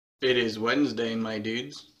It is Wednesday, my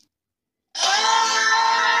dudes.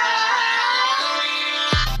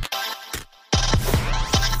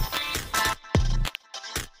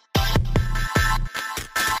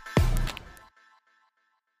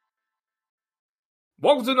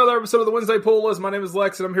 Welcome to another episode of the Wednesday Pool List. My name is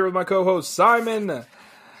Lex, and I'm here with my co-host, Simon.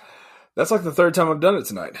 That's like the third time I've done it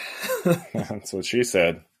tonight. That's what she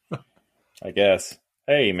said, I guess.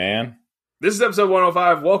 Hey, man. This is episode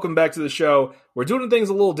 105. Welcome back to the show. We're doing things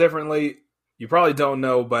a little differently. You probably don't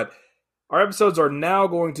know, but our episodes are now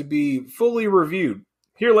going to be fully reviewed.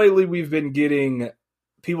 Here lately, we've been getting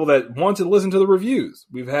people that want to listen to the reviews.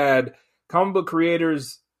 We've had comic book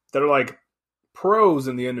creators that are like pros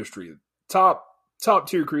in the industry, top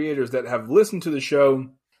tier creators that have listened to the show,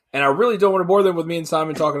 and I really don't want to bore them with me and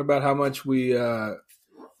Simon talking about how much we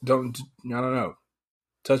don't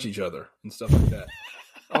touch each other and stuff like that.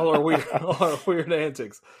 all our weird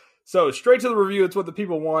antics. So straight to the review. It's what the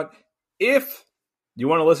people want. If you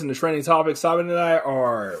want to listen to trending topics, Simon and I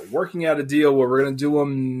are working out a deal where we're going to do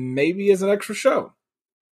them maybe as an extra show.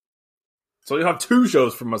 So you'll have 2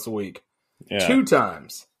 shows from us a week. Yeah. 2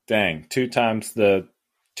 times. Dang, 2 times the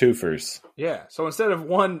twofers. Yeah, so instead of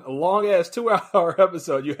one long-ass 2-hour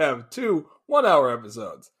episode, you have 2 1-hour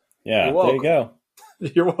episodes. Yeah, there you go.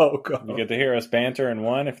 You're welcome. You get to hear us banter in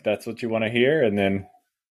one, if that's what you want to hear, and then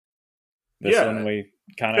this one we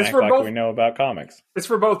kind of act like we know about comics. It's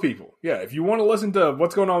for both people. Yeah, if you want to listen to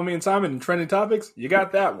what's going on with me and Simon and trending topics, you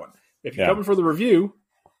got that one. If you're coming for the review,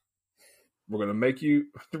 we're going to make you...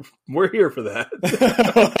 We're here for that.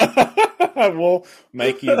 We'll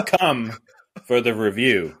make you come for the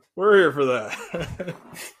review. We're here for that.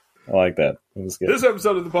 I like that. It was good. This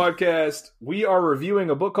episode of the podcast, we are reviewing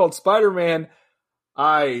a book called Spider-Man.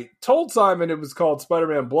 I told Simon it was called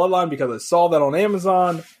Spider-Man Bloodline because I saw that on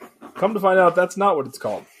Amazon. Come to find out that's not what it's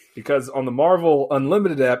called. Because on the Marvel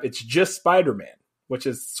Unlimited app, it's just Spider-Man, which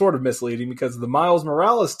is sort of misleading because the Miles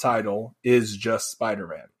Morales title is just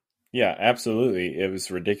Spider-Man. Yeah, absolutely. It was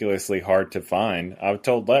ridiculously hard to find. I've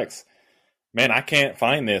told Lex, man, I can't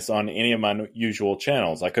find this on any of my usual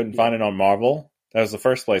channels. I couldn't find it on Marvel. That was the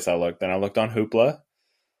first place I looked. Then I looked on Hoopla.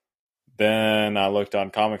 Then I looked on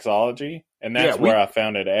Comixology. And that's where I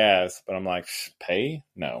found it as. But I'm like, pay?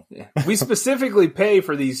 No. We specifically pay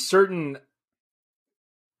for these certain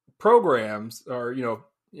programs or,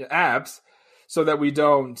 apps so that we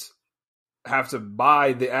don't have to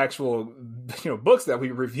buy the actual, books that we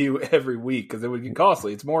review every week because it would get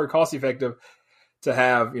costly. It's more cost effective to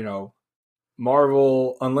have,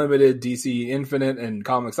 Marvel Unlimited, DC Infinite, and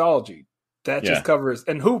Comixology. That just covers,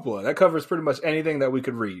 and Hoopla, that covers pretty much anything that we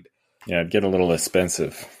could read. Yeah, it'd get a little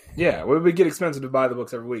expensive. Yeah, it would get expensive to buy the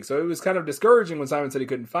books every week. So it was kind of discouraging when Simon said he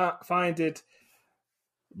couldn't find it,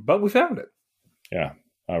 but we found it. Yeah,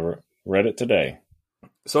 I read it today.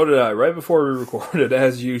 So did I, right before we recorded,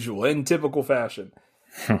 as usual, in typical fashion.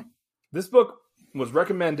 This book was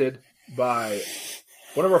recommended by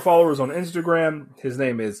one of our followers on Instagram. His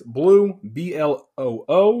name is Blue,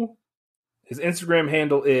 Bloo. His Instagram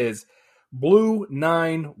handle is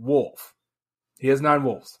Blue9Wolf. He has 9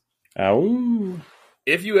 wolves. Oh.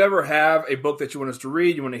 If you ever have a book that you want us to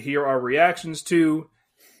read, you want to hear our reactions to,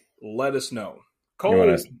 let us know.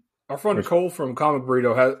 Cole, our friend Cole from Comic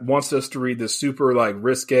Burrito wants us to read this super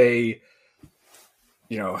risque,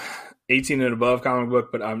 18 and above comic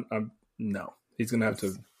book, but I'm no. He's gonna have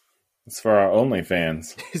to. It's for our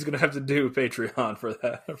OnlyFans. He's gonna have to do Patreon for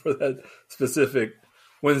that specific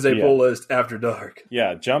Wednesday Pool List After Dark.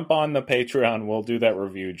 Yeah, jump on the Patreon. We'll do that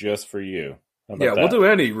review just for you. We'll do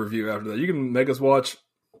any review after that. You can make us watch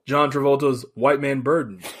John Travolta's White Man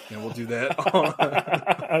Burden, and we'll do that on,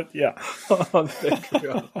 on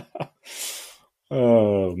Patreon.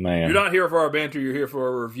 Oh, man. You're not here for our banter. You're here for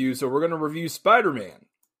a review. So we're going to review Spider-Man.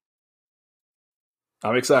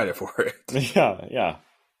 I'm excited for it. Yeah.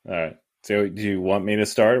 All right. So do you want me to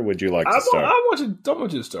start, or would you like to start? Don't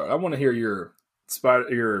want you to start. I want to hear your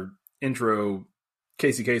intro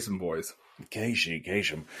Casey Kasem voice. Casey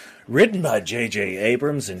Kasem. Written by J.J.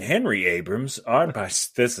 Abrams and Henry Abrams. Art by...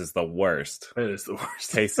 This is the worst. It is the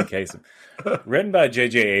worst. Casey Kasem. Written by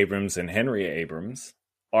J.J. Abrams and Henry Abrams.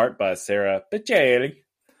 Art by Sarah Pichelli.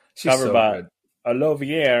 Covered by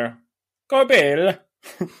Olivier Corbel.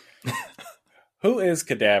 Who is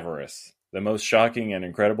Cadaverous? The most shocking and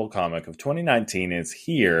incredible comic of 2019 is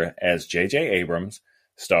here as J.J. Abrams,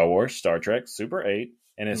 Star Wars, Star Trek, Super 8,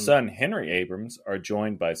 and his son Henry Abrams are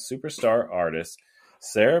joined by superstar artists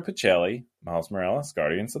Sarah Pichelli, Miles Morales,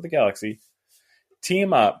 Guardians of the Galaxy,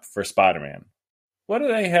 team up for Spider-Man. What do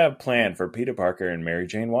they have planned for Peter Parker and Mary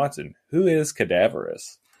Jane Watson? Who is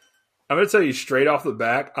Cadaverous? I'm going to tell you straight off the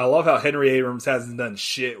back, I love how Henry Abrams hasn't done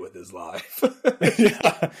shit with his life.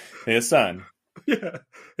 Yeah. His son. Yeah.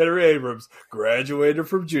 Henry Abrams graduated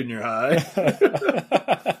from junior high.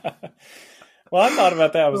 Well, I thought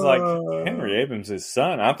about that. I was like, Henry Abrams' his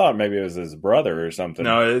son. I thought maybe it was his brother or something.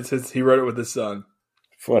 No, he wrote it with his son.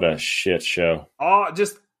 What a shit show.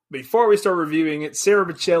 Just before we start reviewing it, Sarah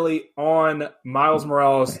Bocelli on Miles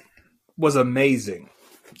Morales was amazing.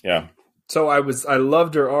 Yeah. So I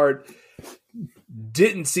loved her art.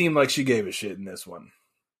 Didn't seem like she gave a shit in this one.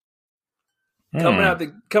 Coming out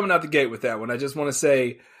the gate with that one, I just want to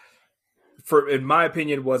say, in my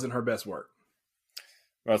opinion, wasn't her best work.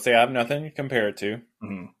 Well, see, I have nothing to compare it to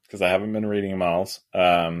because I haven't been reading Miles.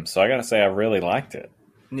 So I got to say, I really liked it.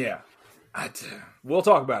 Yeah. We'll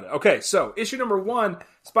talk about it. Okay, so issue number 1,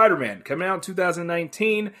 Spider-Man, coming out in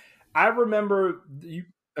 2019. I remember, you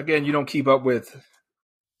don't keep up with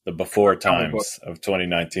the before times of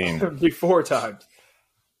 2019. Before times.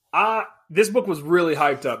 This book was really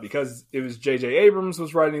hyped up because it was J.J. Abrams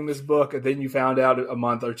was writing this book, and then you found out a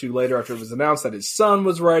month or two later after it was announced that his son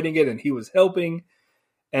was writing it and he was helping.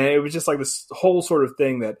 And it was just like this whole sort of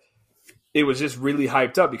thing that it was just really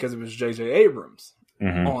hyped up because it was J.J. Abrams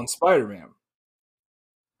on Spider-Man.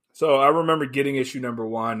 So I remember getting issue number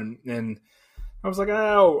 1 and I was like,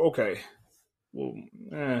 oh, okay. Well,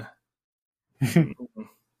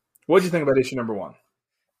 What did you think about issue number 1?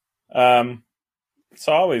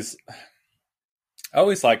 So I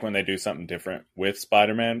always like when they do something different with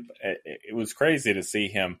Spider-Man. It was crazy to see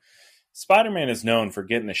him. Spider-Man is known for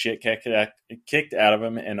getting the shit kicked out of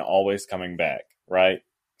him and always coming back, right?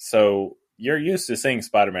 So you're used to seeing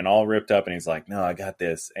Spider-Man all ripped up and he's like, no, I got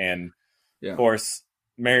this. And of course,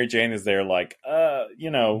 Mary Jane is there like,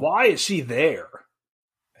 why is she there?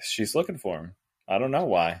 She's looking for him. I don't know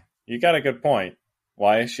why. You got a good point.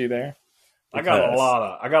 Why is she there? Because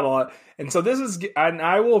I got a lot. And so this is, and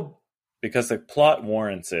I will. Because the plot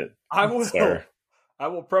warrants it. I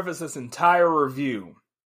will preface this entire review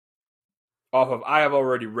off of, I have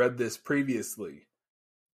already read this previously.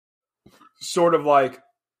 Sort of like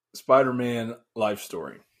Spider-Man life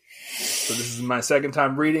story. So this is my second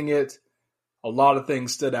time reading it. A lot of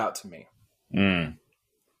things stood out to me.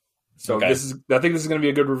 So I think this is going to be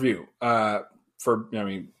a good review for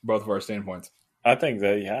both of our standpoints. I think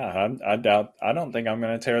that, I don't think I'm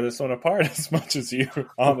going to tear this one apart as much as you,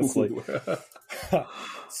 honestly.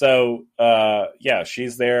 So,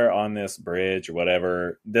 she's there on this bridge or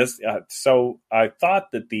whatever. So I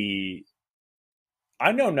thought that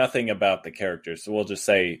I know nothing about the characters, so we'll just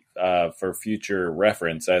say for future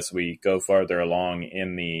reference as we go farther along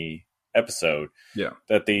in the episode,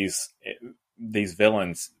 that these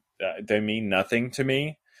villains, they mean nothing to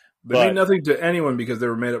me. They mean nothing to anyone because they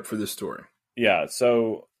were made up for this story. Yeah,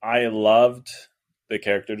 so I loved the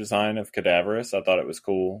character design of Cadaverous. I thought it was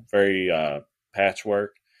cool. Very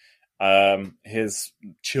patchwork. His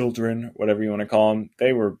children, whatever you want to call them,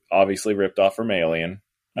 they were obviously ripped off from Alien.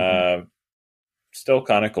 Still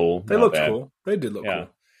kind of cool. They looked cool. They did look cool.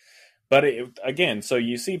 But again, so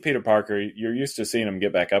you see Peter Parker, you're used to seeing him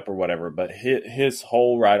get back up or whatever, but his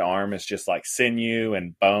whole right arm is just like sinew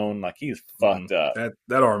and bone. Like he's fucked up.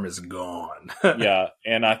 That arm is gone. Yeah.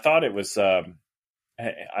 And I thought it was, I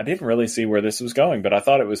didn't really see where this was going, but I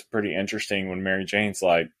thought it was pretty interesting when Mary Jane's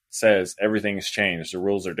like says everything's changed. The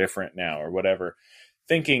rules are different now or whatever,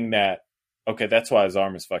 thinking that, okay, that's why his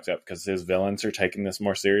arm is fucked up because his villains are taking this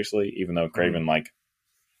more seriously, even though Kraven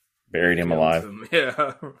buried him alive.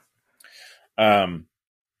 Yeah. I'm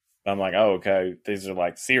like, oh, okay, these are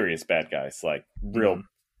like serious bad guys, like real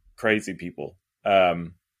crazy people.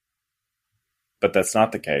 But that's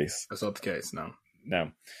not the case. That's not the case, no.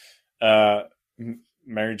 No.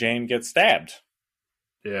 Mary Jane gets stabbed.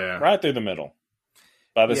 Yeah. Right through the middle.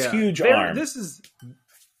 By this huge arm. This is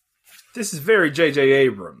very J.J.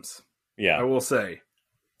 Abrams. Yeah. I will say.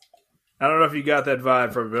 I don't know if you got that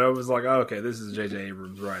vibe from it, but I was like, oh, okay, this is J.J.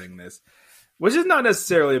 Abrams writing this. Which is not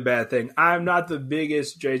necessarily a bad thing. I'm not the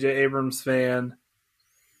biggest J.J. Abrams fan,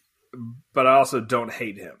 but I also don't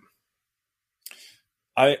hate him.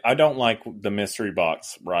 I don't like the mystery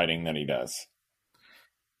box writing that he does.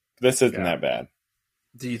 This isn't that bad.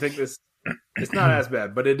 Do you think this? It's not as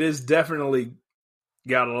bad, but it is definitely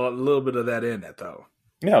got a little bit of that in it, though.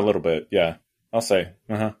 Yeah, a little bit. Yeah, I'll say.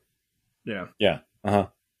 Yeah. Yeah.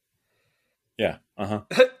 Yeah.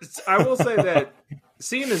 I will say that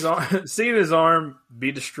seeing his arm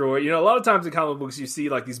be destroyed. A lot of times in comic books you see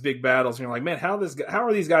like these big battles, and you're like, man, how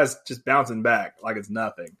are these guys just bouncing back like it's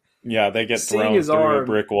nothing? Yeah, they get thrown through a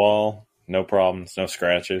brick wall, no problems, no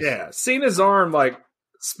scratches. Yeah, seeing his arm like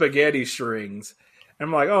spaghetti strings, and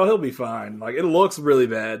I'm like, oh, he'll be fine. Like it looks really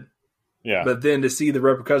bad, Yeah. But then to see the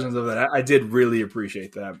repercussions of that, I did really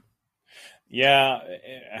appreciate that. Yeah,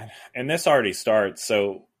 and this already starts.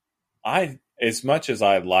 So as much as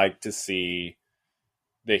I'd like to see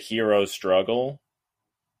the hero struggle,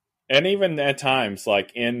 and even at times,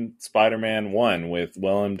 like in Spider-Man 1 with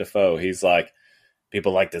Willem Dafoe, he's like,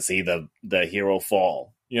 people like to see the hero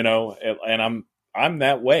fall, you know? And I'm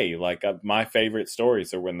that way. Like, my favorite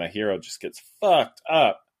stories are when the hero just gets fucked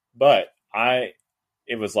up. But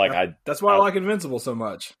it was like, that's why I like Invincible so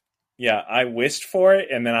much. Yeah, I wished for it,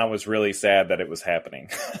 and then I was really sad that it was happening.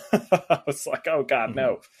 I was like, oh, God,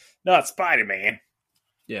 no. Not Spider-Man.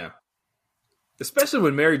 Yeah. Especially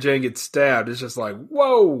when Mary Jane gets stabbed, it's just like,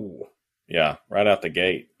 whoa. Yeah, right out the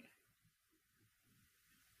gate.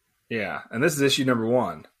 Yeah, and this is issue number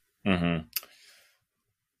 1. Mm-hmm.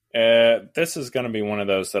 This is going to be one of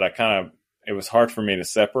those that it was hard for me to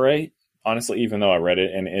separate, honestly, even though I read it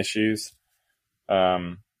in issues.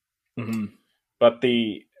 But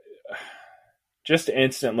just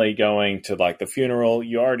instantly going to like the funeral,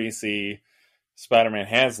 you already see Spider-Man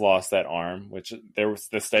has lost that arm, which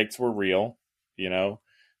the stakes were real, you know,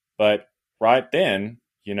 but right then,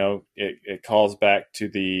 you know, it calls back to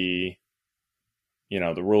the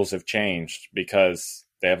rules have changed because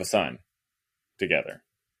they have a son together.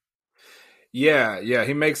 Yeah.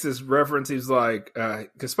 He makes this reference. He's like,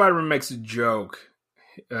 because Spider-Man makes a joke,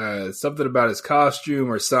 something about his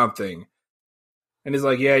costume or something. And he's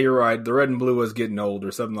like, yeah, you're right. The red and blue was getting old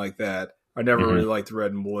or something like that. I never really liked the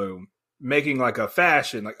red and blue. Making like a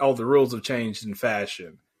fashion, like, oh, the rules have changed in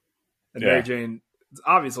fashion. And Mary Jane, it's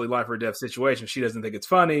obviously life or death situation. She doesn't think it's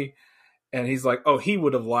funny. And he's like, oh, he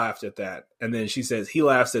would have laughed at that. And then she says, he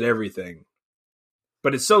laughs at everything.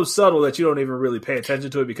 But it's so subtle that you don't even really pay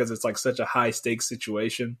attention to it because it's like such a high stakes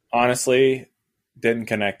situation. Honestly, didn't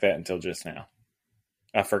connect that until just now.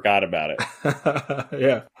 I forgot about it.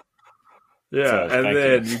 Yeah. So, and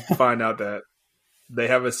then you find out that they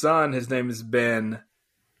have a son. His name is Ben.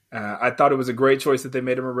 I thought it was a great choice that they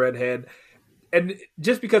made him a redhead. And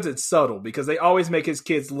just because it's subtle, because they always make his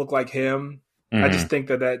kids look like him. I just think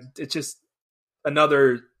that it's just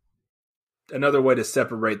another way to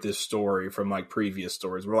separate this story from like previous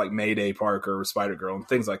stories where like Mayday Parker or Spider-Girl and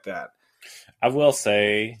things like that. I will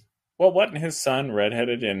say, well, wasn't his son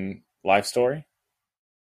redheaded in Life Story?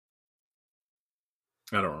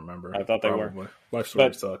 I don't remember. I thought they were. Life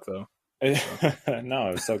Story sucked though. No,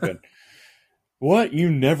 it was so good. What? You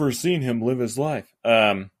never seen him live his life?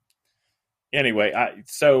 Anyway,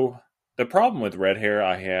 so the problem with red hair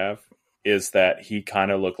I have is that he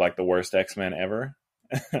kind of looked like the worst X-Men ever.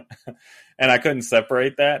 And I couldn't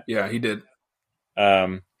separate that. Yeah, he did.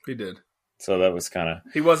 He did. So that was kind of...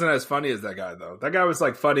 He wasn't as funny as that guy, though. That guy was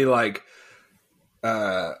like funny, like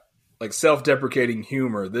self-deprecating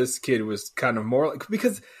humor. This kid was kind of more like...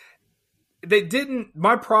 Because they didn't...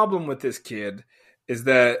 My problem with this kid is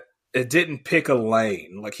that it didn't pick a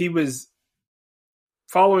lane. Like, he was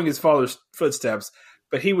following his father's footsteps,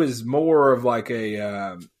 but he was more of like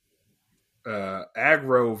a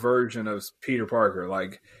aggro version of Peter Parker.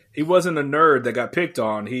 Like, he wasn't a nerd that got picked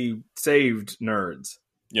on. He saved nerds.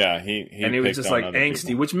 Yeah, he was just like angsty,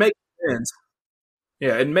 people. Which makes sense.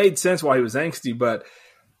 Yeah, it made sense why he was angsty, but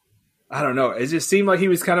I don't know. It just seemed like he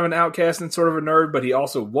was kind of an outcast and sort of a nerd, but he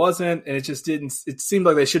also wasn't, and it just didn't. It seemed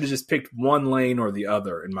like they should have just picked one lane or the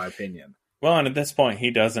other, in my opinion. Well, and at this point,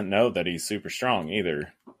 he doesn't know that he's super strong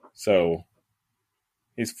either, so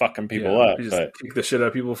he's fucking people up. He just kick the shit out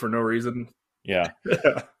of people for no reason. Yeah.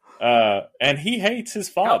 And he hates his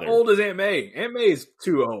father. How old is Aunt May? Aunt May is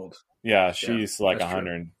too old. Yeah, she's like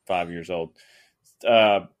 105 years old.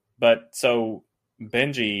 But so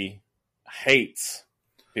Benji hates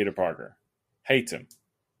Peter Parker. Hates him.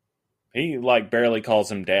 He like barely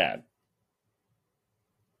calls him dad.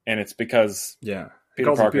 And it's because Peter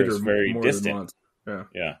Parker is very distant.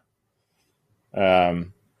 Yeah.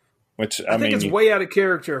 Which I think it's way out of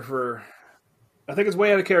character for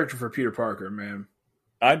Peter Parker, man.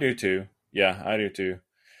 I do too. Yeah, I do too.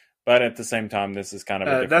 But at the same time, this is kind of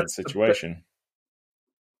a different situation.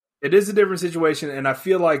 It is a different situation, and I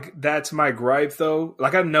feel like that's my gripe, though.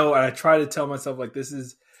 Like, I know, and I try to tell myself, like, this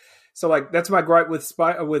is... So, like, that's my gripe with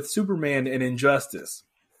Superman and Injustice.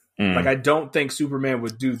 Like, I don't think Superman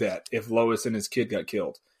would do that if Lois and his kid got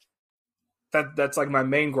killed. That's, like, my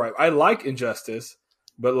main gripe. I like Injustice,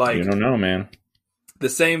 but, like... You don't know, man. The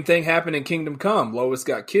same thing happened in Kingdom Come. Lois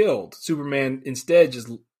got killed. Superman instead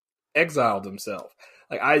just exiled himself.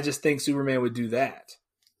 Like, I just think Superman would do that.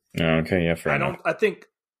 Okay, yeah, fair enough. I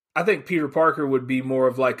think Peter Parker would be more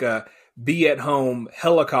of like a be-at-home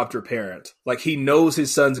helicopter parent. Like, he knows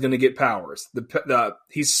his son's going to get powers.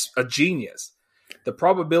 He's a genius. the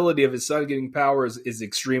probability of his son getting powers is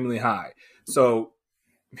extremely high. So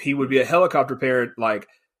he would be a helicopter parent, like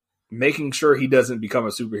making sure he doesn't become a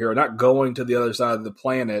superhero, not going to the other side of the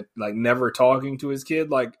planet, like never talking to his kid.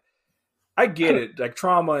 Like, I get it, like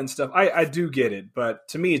trauma and stuff. I do get it, but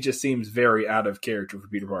to me, it just seems very out of character for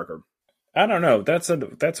Peter Parker. I don't know. That's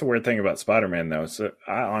a weird thing about Spider-Man, though. So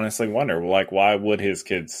I honestly wonder, like, why would his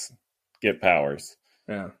kids get powers?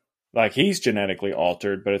 Yeah, like he's genetically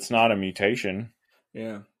altered, but it's not a mutation.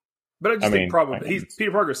 Yeah, but I just think probably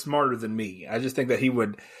Peter Parker's smarter than me. I just think that he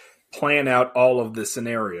would plan out all of the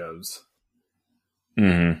scenarios,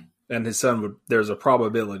 and his son would. There's a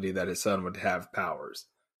probability that his son would have powers.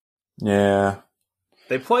 Yeah,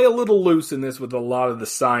 they play a little loose in this with a lot of the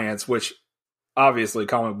science, which. Obviously,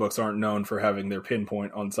 comic books aren't known for having their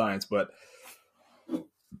pinpoint on science, but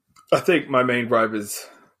I think my main gripe is,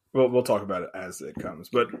 well, we'll talk about it as it comes.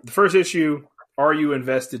 But the first issue, are you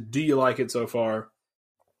invested? Do you like it so far?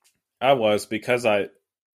 I was, because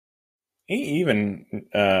even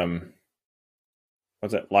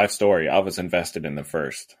what's that, Life Story, I was invested in the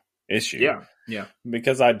first issue. Yeah.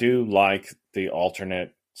 Because I do like the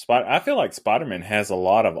alternate I feel like Spider-Man has a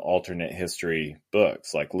lot of alternate history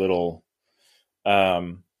books, like little...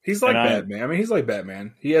 he's like Batman. I mean, he's like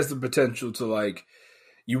Batman. He has the potential to like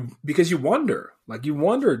because you wonder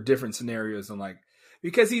different scenarios and like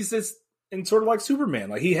because he's this and sort of like Superman.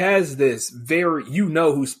 Like he has this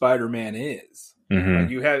who Spider-Man is. Like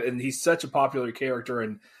and he's such a popular character,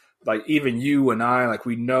 and like even you and I, like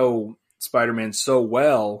we know Spider-Man so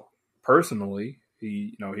well personally.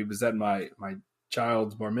 He was at my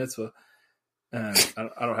child's bar mitzvah. I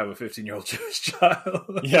don't have a 15-year-old Jewish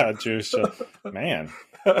child. Yeah, Jewish child. Man,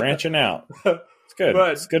 branching out. It's good.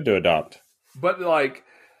 It's good to adopt. But like,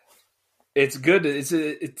 it's good. It's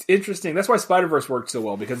interesting. That's why Spider-Verse works so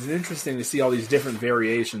well, because it's interesting to see all these different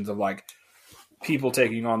variations of like people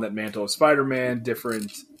taking on that mantle of Spider-Man,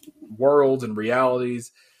 different worlds and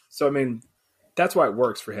realities. So I mean, that's why it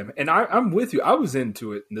works for him. And I'm with you. I was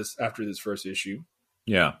into it after this first issue.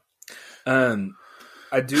 Yeah.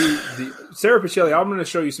 I do. Sarah Pichelli, I'm going to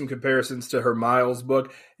show you some comparisons to her Miles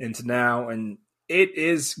book and to now, and it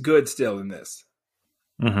is good still in this.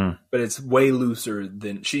 But it's way looser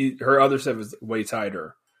than her other stuff is way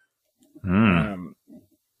tighter. Her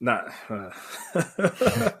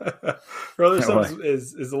other stuff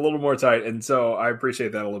is a little more tight, and so I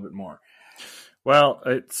appreciate that a little bit more. Well,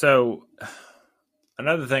 so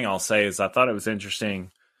another thing I'll say is I thought it was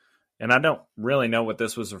interesting, and I don't really know what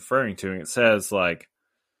this was referring to. It says like,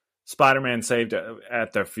 Spider-Man saved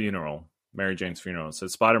at their funeral, Mary Jane's funeral. It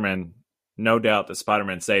says Spider-Man, no doubt that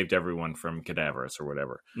Spider-Man saved everyone from Cadaverous or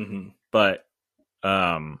whatever. But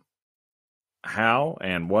how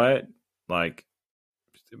and what? Like,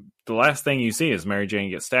 the last thing you see is Mary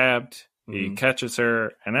Jane get stabbed. He catches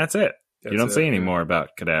her, and that's it. You don't see any more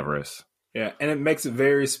about Cadaverous. Yeah, and it makes a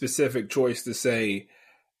very specific choice to say,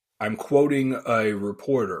 I'm quoting a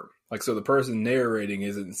reporter. Like, so the person narrating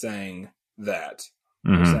isn't saying that.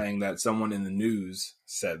 They're saying that someone in the news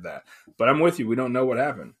said that. But I'm with you. We don't know what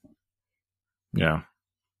happened. Yeah.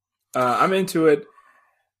 I'm into it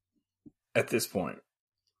at this point.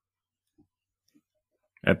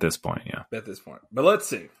 At this point, yeah. At this point. But let's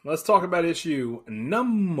see. Let's talk about issue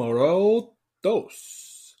numero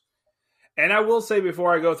dos. And I will say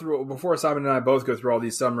before Simon and I both go through all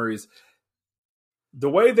these summaries, the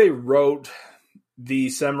way they wrote the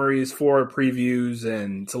summaries for previews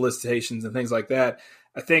and solicitations and things like that,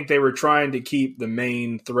 I think they were trying to keep the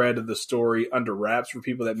main thread of the story under wraps for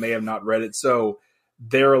people that may have not read it. So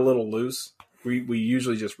they're a little loose. We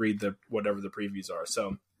usually just read whatever the previews are.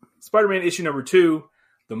 So Spider-Man issue number 2,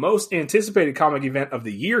 the most anticipated comic event of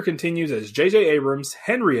the year, continues as J.J. Abrams,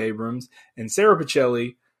 Henry Abrams, and Sarah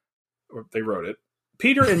Pichelli, or they wrote it,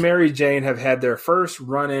 Peter and Mary Jane have had their first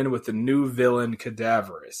run-in with the new villain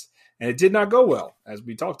Cadaverous. And it did not go well, as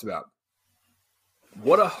we talked about.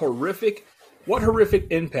 What horrific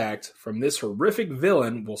impact from this horrific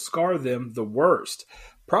villain will scar them the worst?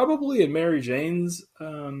 Probably in Mary Jane's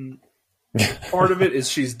part of it is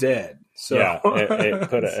she's dead. So yeah,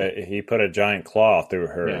 he put a giant claw through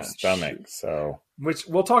her stomach. So, which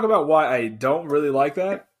we'll talk about why I don't really like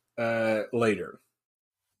that later.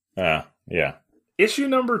 Yeah. Issue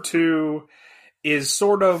number 2 is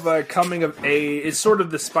sort of a coming of age. It's sort of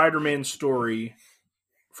the Spider-Man story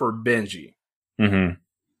for Benji.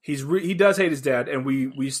 He does hate his dad, and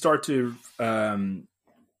we start to not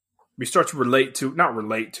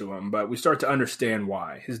relate to him, but we start to understand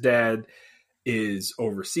why. His dad is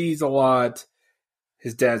overseas a lot.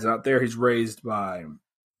 His dad's not there. He's raised by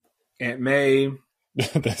Aunt May.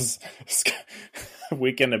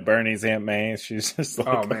 Weekend at Bernie's Aunt May. She's just like,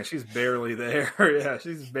 oh man, she's barely there. Yeah,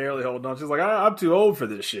 she's barely holding on. She's like, I'm too old for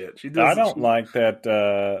this shit. I don't like that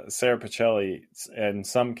Sarah Pacelli, in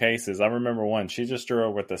some cases, I remember one, she just drew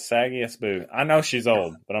her with the saggiest boob. I know she's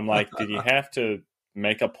old, but I'm like, did you have to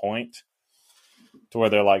make a point to where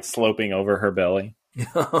they're like sloping over her belly?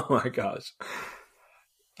 Oh my gosh.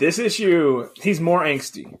 This issue, he's more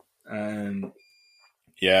angsty. And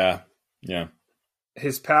yeah.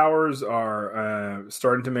 His powers are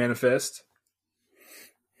starting to manifest.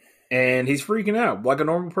 And he's freaking out like a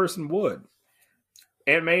normal person would.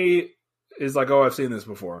 Aunt May is like, oh, I've seen this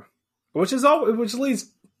before. Which leads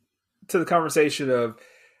to the conversation of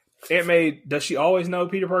Aunt May, does she always know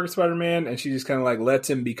Peter Parker Spider-Man and she just kind of like lets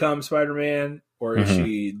him become Spider-Man? Or is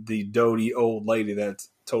she the doty old lady that's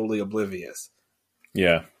totally oblivious?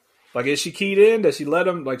 Yeah. Like, is she keyed in? Does she let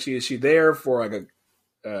him, like, is she there for like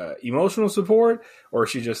a emotional support? Or is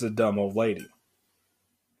she just a dumb old lady?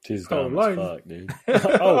 She's dumb as fuck, dude.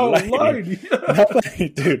 Oh, lady.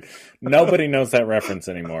 Nobody knows that reference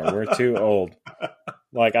anymore. We're too old.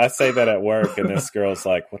 Like, I say that at work, and this girl's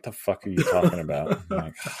like, what the fuck are you talking about? I'm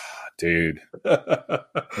like, dude. I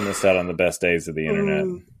missed out on the best days of the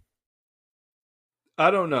internet. I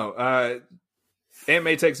don't know. Aunt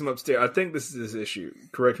May takes him upstairs. I think this is his issue.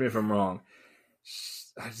 Correct me if I'm wrong.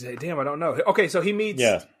 I say, damn, I don't know. Okay, so he meets...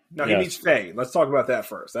 Yeah. No, he meets Faye. Let's talk about that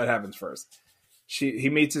first. That happens first. He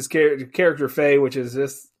meets his character Faye, which is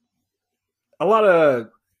just a lot of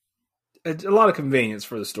convenience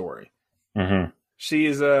for the story. Mm-hmm. She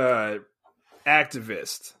is a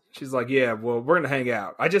activist. She's like, yeah, well, we're gonna hang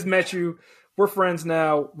out. I just met you. We're friends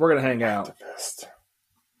now. We're gonna hang out.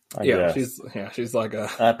 Activist. She's like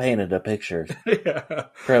I painted a picture. Yeah.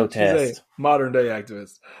 Protest. She's a modern day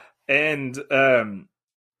activist, and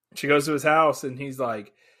she goes to his house, and he's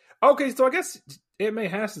like, okay, so I guess Aunt May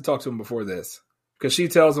has to talk to him before this. Because she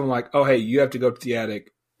tells him, like, oh, hey, you have to go to the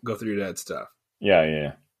attic, go through your dad's stuff.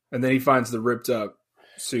 Yeah. And then he finds the ripped up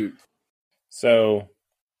suit. So,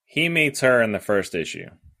 he meets her in the first issue.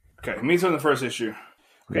 Okay, he meets her in the first issue.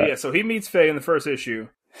 Okay, yeah, so he meets Faye in the first issue.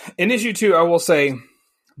 In issue 2, I will say,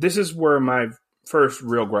 this is where my first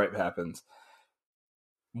real gripe happens.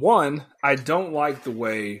 One, I don't like the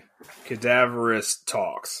way Cadaverous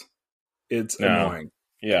talks. It's annoying.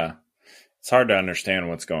 Yeah. It's hard to understand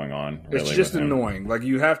what's going on. Really, it's just annoying. Like,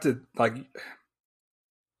 you have to, like...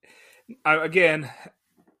 again,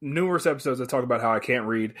 numerous episodes I talk about how I can't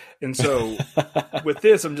read. And so, with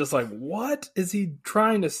this, I'm just like, what is he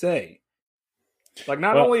trying to say? Like,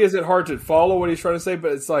 not only is it hard to follow what he's trying to say,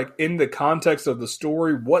 but it's like, in the context of the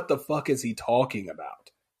story, what the fuck is he talking about?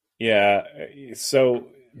 Yeah, so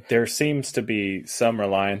there seems to be some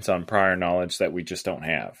reliance on prior knowledge that we just don't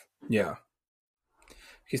have. Yeah.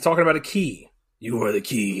 He's talking about a key. You are the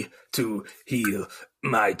key to heal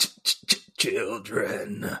my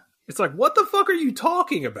children. It's like, what the fuck are you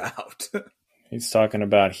talking about? He's talking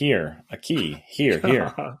about here, a key,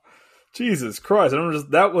 here. Jesus Christ.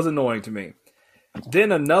 That was annoying to me.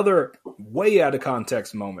 Then another way out of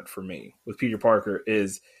context moment for me with Peter Parker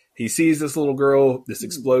is he sees this little girl, this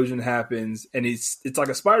explosion happens, and it's like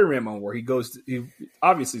a Spider-Man moment where he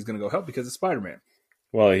obviously he's going to go help because it's Spider-Man.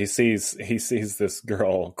 Well, he sees this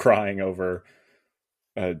girl crying over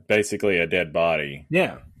basically a dead body.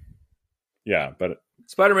 Yeah. Yeah, but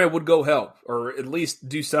Spider-Man would go help or at least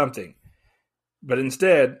do something. But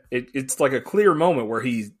instead, it's like a clear moment where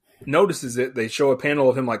he notices it. They show a panel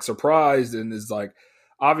of him like surprised and is like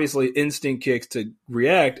obviously instinct kicks to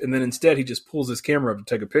react. And then instead he just pulls his camera up to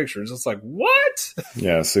take a picture. It's just like, what?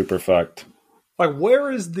 Yeah, super fucked. Like,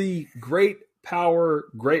 where is the great power,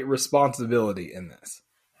 great responsibility in this?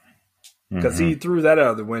 Because he threw that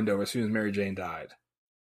out of the window as soon as Mary Jane died.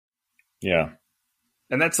 Yeah.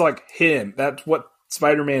 And that's like him. That's what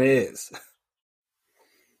Spider-Man is.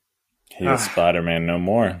 He is Spider-Man no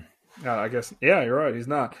more. I guess, yeah, you're right. He's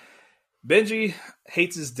not. Benji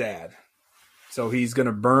hates his dad. So he's going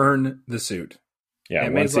to burn the suit. Yeah,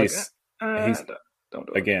 and once like, don't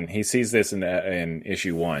do it. Again, he sees this in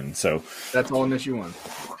issue 1. So that's all in issue 1.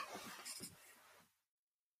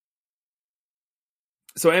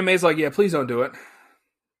 So Aunt May's like, yeah, please don't do it.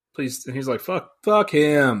 Please. And he's like, fuck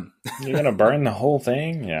him. You're going to burn the whole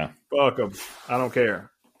thing? Yeah. Fuck him. I don't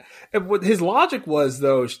care. And what his logic was,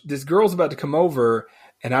 though, this girl's about to come over,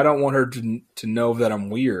 and I don't want her to know that I'm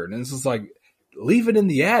weird. And it's just like, leave it in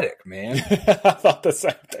the attic, man. I thought the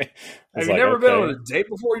same thing. Have you never been on a date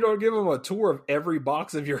before? You don't give them a tour of every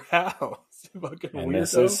box of your house. And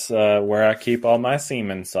this is where I keep all my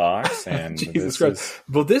semen socks. And Jesus Christ.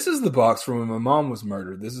 Well, this is the box from when my mom was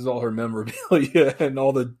murdered. This is all her memorabilia and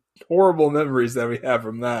all the horrible memories that we have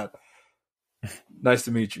from that. Nice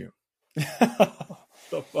to meet you.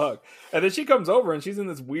 The fuck? And then she comes over and she's in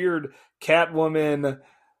this weird Catwoman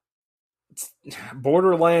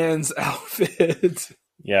Borderlands outfit.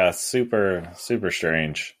 Yeah, super, super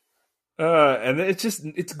strange. And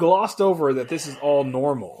it's glossed over that this is all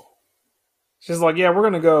normal. She's like, yeah, we're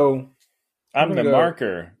going to go. I'm the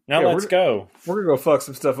marker. Now let's go. We're going to go fuck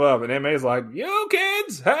some stuff up. And Aunt May's like, yo,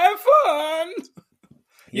 kids, have fun.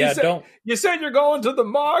 You said you're going to the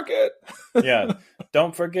market. Yeah.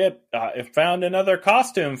 Don't forget, I found another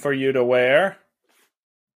costume for you to wear.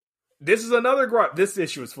 This is another gripe. This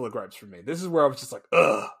issue is full of gripes for me. This is where I was just like,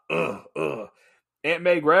 ugh. Aunt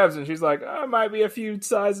May grabs and she's like, I might be a few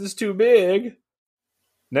sizes too big.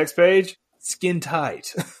 Next page, skin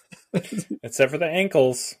tight. Except for the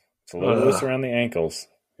ankles. It's a little loose around the ankles.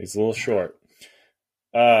 He's a little short.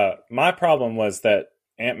 My problem was that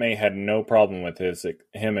Aunt May had no problem with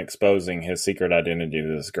him exposing his secret identity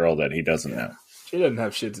to this girl that he doesn't know. She doesn't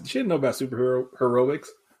have shit. She didn't know about superhero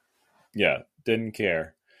heroics. Yeah, didn't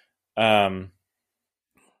care. That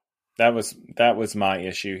was my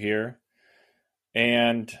issue here.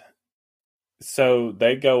 And so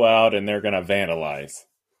they go out and they're going to vandalize.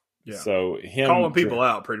 Yeah. So calling people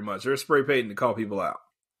out, pretty much. They're spray painting to call people out.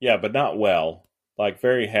 Yeah, but not well. Like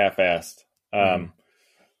very half-assed.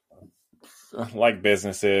 Like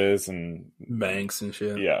businesses and banks and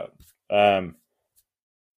shit. Yeah. And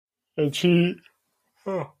she...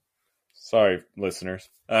 Oh. Sorry, listeners.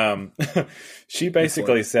 She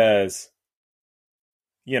basically says,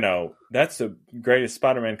 that's the greatest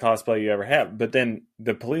Spider-Man cosplay you ever have. But then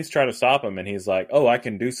the police try to stop him, and he's like, "Oh, I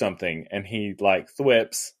can do something," and he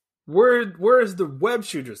thwips. Where is the web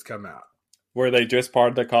shooters come out? Were they just part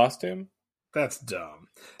of the costume? That's dumb.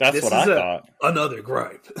 That's what I thought. Another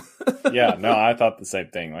gripe. Yeah, no, I thought the same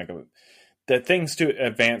thing. Like that things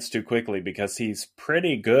advance too quickly because he's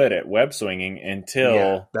pretty good at web swinging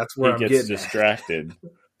until that's where he gets distracted.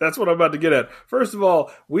 That's what I'm about to get at. First of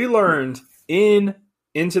all, we learned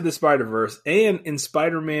Into the Spider-Verse and in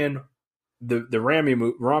Spider-Man, the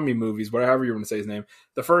Raimi movies, whatever you want to say his name,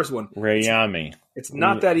 the first one. Raimi. It's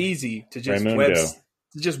not that easy to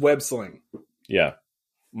just web sling. Yeah.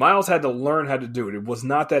 Miles had to learn how to do it. It was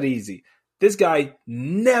not that easy. This guy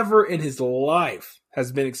never in his life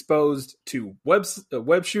has been exposed to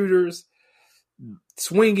web shooters,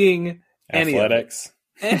 swinging, athletics,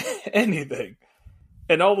 anything.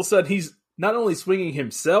 And all of a sudden, he's not only swinging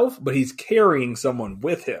himself, but he's carrying someone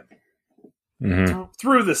with him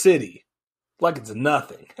through the city like it's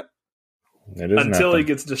nothing. It is until he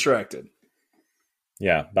gets distracted.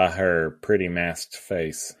 Yeah, by her pretty masked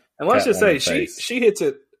face. And let's just say she hits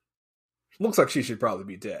it. Looks like she should probably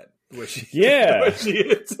be dead. Where she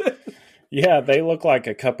hits it. Yeah, they look like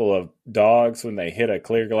a couple of dogs when they hit a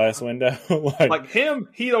clear glass window. like him,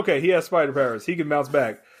 he has spider powers. He can bounce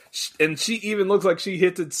back. And she even looks like she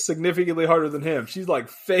hits it significantly harder than him. She's like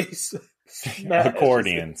face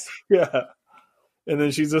accordions. Yeah. And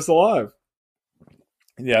then she's just alive.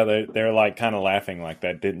 Yeah, they're like kind of laughing like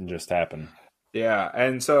that didn't just happen. Yeah,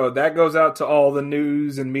 and so that goes out to all the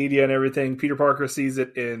news and media and everything. Peter Parker sees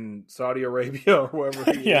it in Saudi Arabia or wherever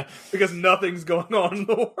he is, because nothing's going on in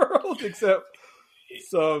the world except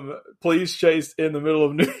some police chase in the middle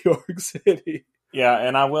of New York City. Yeah,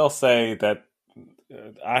 and I will say that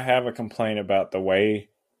I have a complaint about the way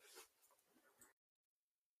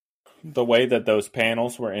that those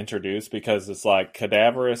panels were introduced, because it's like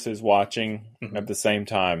Cadaverous is watching at the same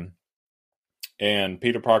time. And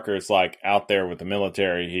Peter Parker is like out there with the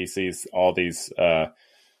military. He sees all these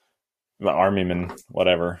army men,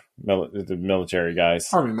 whatever, the military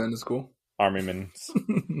guys. Army men is cool. Army men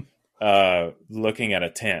looking at a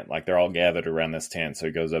tent, like they're all gathered around this tent. So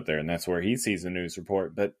he goes up there, and that's where he sees the news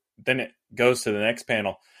report. But then it goes to the next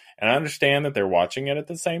panel, and I understand that they're watching it at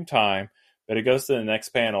the same time. But it goes to the next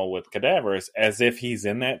panel with Cadaverous as if he's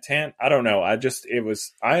in that tent. I don't know. I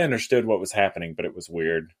understood what was happening, but it was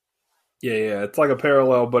weird. Yeah, it's like a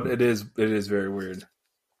parallel, but it is very weird.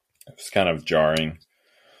 It's kind of jarring.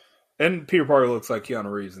 And Peter Parker looks like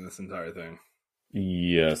Keanu Reeves in this entire thing.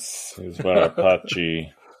 Yes, he's very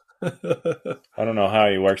patchy. I don't know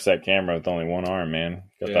how he works that camera with only one arm, man.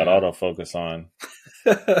 Got that autofocus on.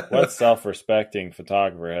 What self-respecting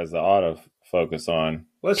photographer has the autofocus on?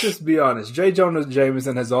 Let's just be honest. J. Jonah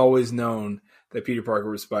Jameson has always known that Peter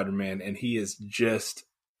Parker was Spider-Man, and he is just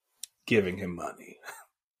giving him money.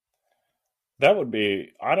 That would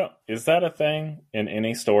be, is that a thing in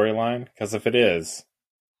any storyline? Because if it is.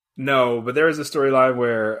 No, but there is a storyline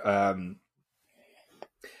where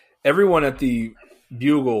everyone at the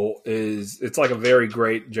Bugle it's like a very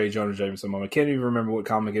great J. Jonah Jameson moment. I can't even remember what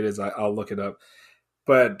comic it is. I'll look it up.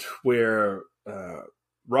 But where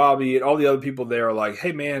Robbie and all the other people there are like,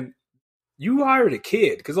 hey, man, you hired a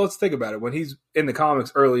kid. Because let's think about it. When he's in the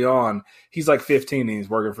comics early on, he's like 15 and he's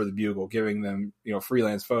working for the Bugle, giving them,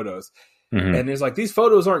 freelance photos. Mm-hmm. And it's like, these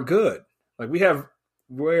photos aren't good. Like,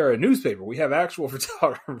 we're a newspaper. We have actual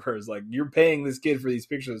photographers. Like, you're paying this kid for these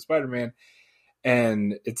pictures of Spider-Man.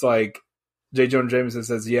 And it's like, J. Jonah Jameson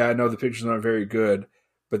says, yeah, I know the pictures aren't very good,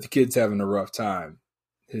 but the kid's having a rough time.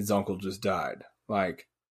 His uncle just died. Like,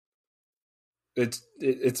 it's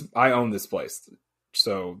I own this place.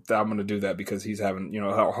 So I'm going to do that because he's having,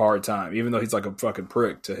 a hard time, even though he's like a fucking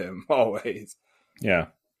prick to him always. Yeah.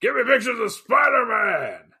 Give me pictures of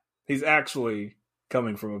Spider-Man. He's actually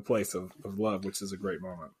coming from a place of love, which is a great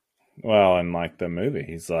moment. Well, and like the movie,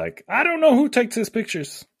 he's like, I don't know who takes his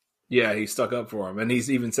pictures. Yeah, he stuck up for him. And he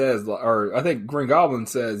even says, or I think Green Goblin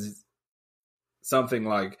says something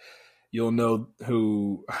like, you'll know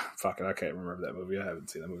who... Fuck it, I can't remember that movie. I haven't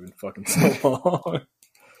seen that movie in fucking so long.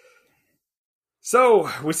 So,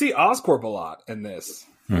 we see Oscorp a lot in this.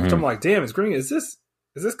 Mm-hmm. Which I'm like, damn, is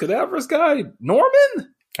this Cadaverous guy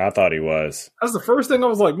Norman? I thought he was. That's the first thing I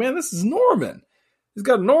was like, man, this is Norman. He's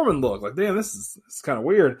got a Norman look. Like, damn, this is kind of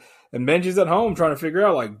weird. And Benji's at home trying to figure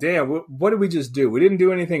out, like, damn, what did we just do? We didn't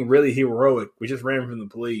do anything really heroic. We just ran from the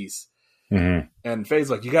police. Mm-hmm. And Faye's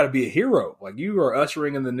like, you got to be a hero. Like, you are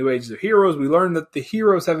ushering in the new age of heroes. We learned that the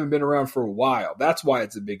heroes haven't been around for a while. That's why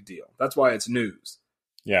it's a big deal. That's why it's news.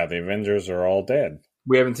 Yeah, the Avengers are all dead.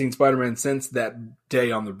 We haven't seen Spider-Man since that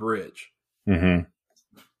day on the bridge. Mm-hmm.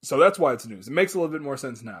 So that's why it's news. It makes a little bit more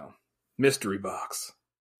sense now. Mystery box.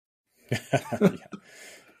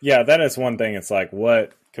 Yeah, that is one thing. It's like,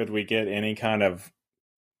 what could we get any kind of,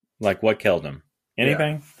 like, what killed him?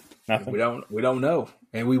 Anything? Yeah. Nothing? We don't know.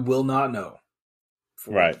 And we will not know.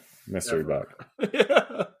 Right. Mystery box.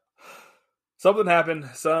 Yeah. Something happened.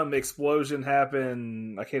 Some explosion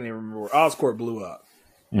happened. I can't even remember where. Oscorp blew up.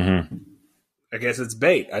 Mm-hmm. I guess it's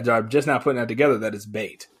bait. I'm just now putting that together that it's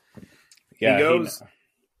bait. Yeah. He goes.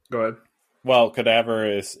 Go ahead. Well,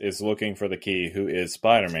 Cadaver is looking for the key, who is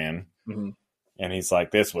Spider-Man. Mm-hmm. And he's like,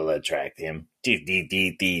 this will attract him.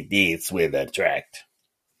 This will attract.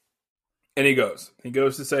 And he goes. He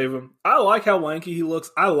goes to save him. I like how lanky he looks.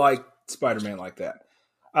 I like Spider-Man like that.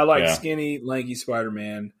 I like skinny, lanky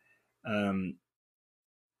Spider-Man. I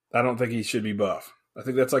don't think he should be buff. I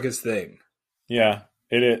think that's like his thing. Yeah,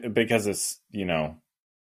 because it's, you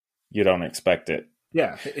don't expect it.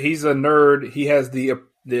 Yeah, he's a nerd. He has the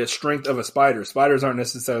strength of a spider. Spiders aren't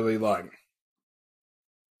necessarily like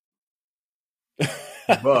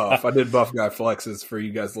buff. I did buff guy flexes for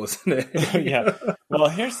you guys listening. Yeah. Well,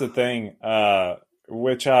 here's the thing,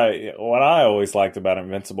 what I always liked about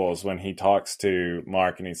Invincible is when he talks to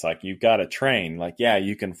Mark and he's like, you've got to train. Like, yeah,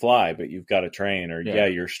 you can fly, but you've got to train. Or, yeah,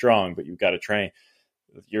 you're strong, but you've got to train.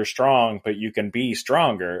 You're strong, but you can be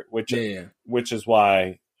stronger, which is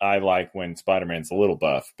why I like when Spider-Man's a little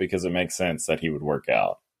buff, because it makes sense that he would work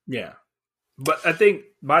out. Yeah. But I think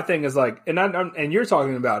my thing is like, and you're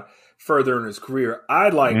talking about further in his career. I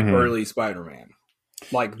like early Spider-Man.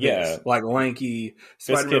 Like this. Like lanky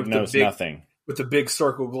Spider-Man. This kid knows nothing. With the big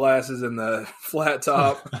circle glasses and the flat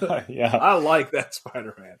top. Yeah. I like that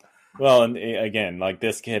Spider-Man. Well, and again, like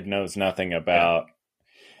this kid knows nothing about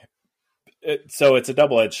it, so it's a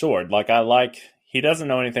double-edged sword. Like he doesn't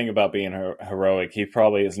know anything about being heroic. He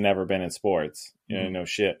probably has never been in sports. No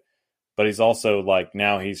shit. But he's also like,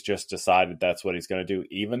 now he's just decided that's what he's going to do,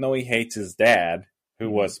 even though he hates his dad, who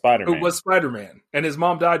was Spider-Man. Who was Spider-Man. And his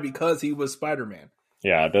mom died because he was Spider-Man.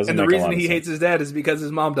 Yeah, it doesn't and make the a lot reason of he sense. hates his dad is because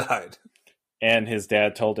his mom died. And his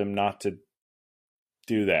dad told him not to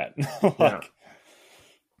do that. Yeah.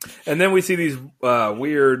 And then we see these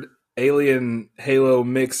weird alien Halo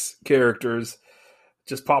mix characters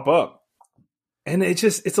just pop up. And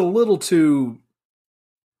it's a little too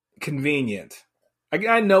convenient.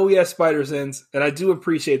 I know he has spider sense, and I do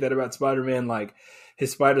appreciate that about Spider-Man. Like,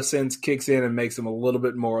 his spider sense kicks in and makes him a little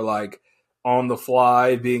bit more like on the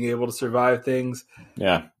fly, being able to survive things.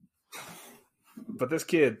 Yeah. But this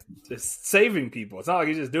kid is saving people. It's not like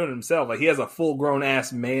he's just doing it himself. Like, he has a full-grown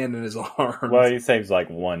ass man in his arms. Well, he saves like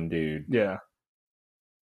one dude. Yeah.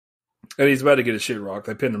 And he's about to get his shit rocked.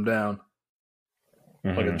 They pinned him down.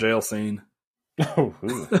 Like a jail scene.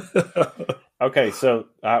 Okay, so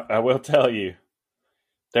I will tell you,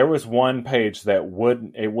 there was one page that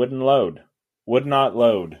would not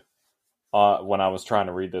load when I was trying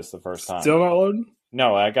to read this the first time. Still not loading?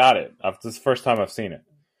 No, I got it. This is the first time I've seen it.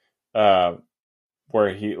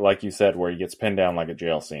 Where he, like you said, where he gets pinned down like a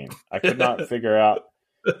jail scene. I could not figure out.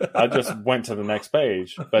 I just went to the next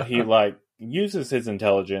page, but he like uses his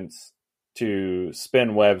intelligence to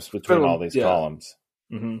spin webs between all these columns.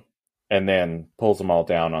 Mm-hmm. and then pulls them all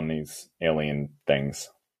down on these alien things.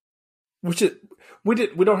 We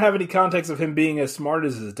don't have any context of him being as smart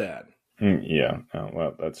as his dad. Yeah,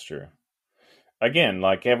 well, that's true. Again,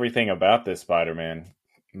 like everything about this Spider-Man,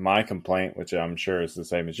 my complaint, which I'm sure is the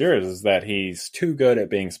same as yours, is that he's too good at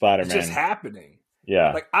being Spider-Man. It's just happening.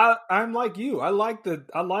 Yeah, like I'm like you. I like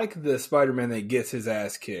the Spider-Man that gets his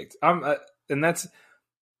ass kicked. And that's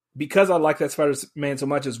because I like that Spider-Man so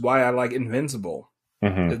much. Is why I like Invincible.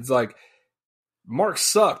 Mm-hmm. It's like Mark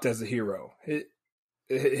sucked as a hero.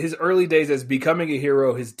 His early days as becoming a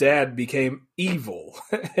hero, his dad became evil,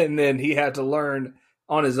 and then he had to learn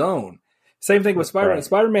on his own. Same thing with Spider-Man. Right.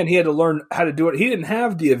 Spider-Man, he had to learn how to do it. He didn't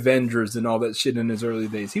have the Avengers and all that shit in his early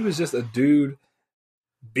days. He was just a dude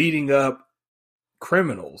beating up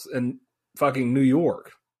criminals in fucking New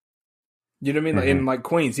York. You know what I mean? Mm-hmm. In like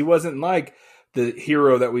Queens. He wasn't like the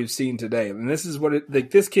hero that we've seen today. And this is what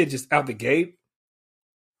this kid just out the gate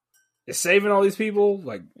is saving all these people.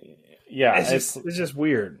 Like, yeah, it's just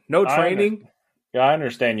weird. No training. I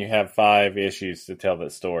understand you have 5 issues to tell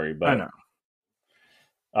this story, but I know.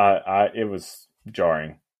 It was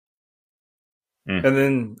jarring. And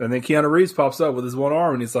then Keanu Reeves pops up with his one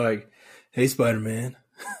arm and he's like, "Hey, Spider-Man."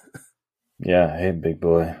 Yeah, hey, big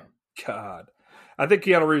boy. God. I think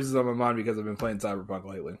Keanu Reeves is on my mind because I've been playing Cyberpunk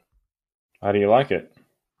lately. How do you like it?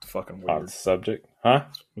 It's fucking weird. Hot subject, huh?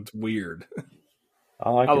 It's weird. I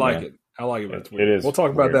like it, but it's weird. It is. We'll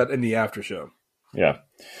talk about that in the after show. Yeah.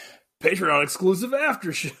 Patreon exclusive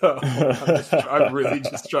after show. I'm really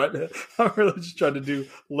just trying to do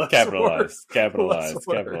less capitalize.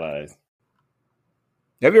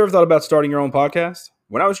 Have you ever thought about starting your own podcast?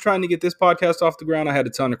 When I was trying to get this podcast off the ground, I had a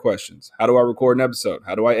ton of questions. How do I record an episode?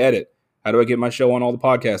 How do I edit? How do I get my show on all the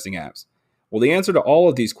podcasting apps? Well, the answer to all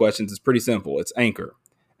of these questions is pretty simple. It's Anchor.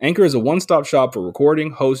 Anchor is a one-stop shop for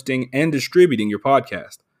recording, hosting, and distributing your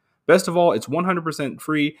podcast. Best of all, it's 100%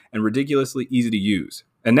 free and ridiculously easy to use.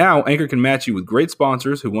 And now, Anchor can match you with great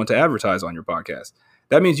sponsors who want to advertise on your podcast.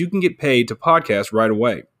 That means you can get paid to podcast right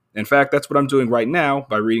away. In fact, that's what I'm doing right now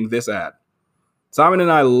by reading this ad. Simon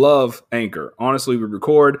and I love Anchor. Honestly, we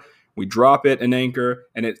record, we drop it in Anchor,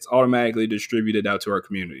 and it's automatically distributed out to our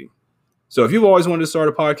community. So if you've always wanted to start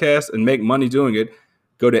a podcast and make money doing it,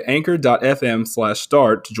 go to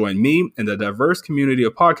anchor.fm/start to join me and the diverse community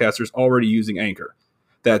of podcasters already using Anchor.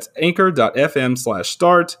 That's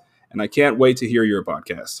anchor.fm/start, and I can't wait to hear your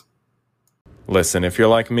podcast. Listen, if you're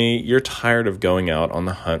like me, you're tired of going out on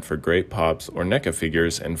the hunt for great pops or NECA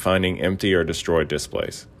figures and finding empty or destroyed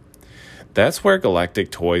displays. That's where Galactic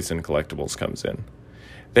Toys and Collectibles comes in.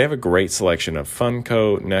 They have a great selection of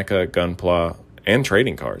Funko, NECA, Gunpla, and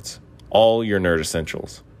trading cards. All your nerd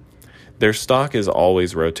essentials. Their stock is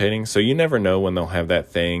always rotating, so you never know when they'll have that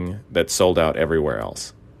thing that's sold out everywhere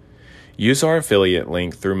else. Use our affiliate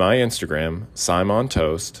link through my Instagram,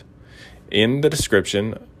 SimonToast, in the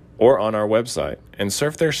description or on our website, and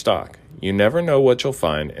surf their stock. You never know what you'll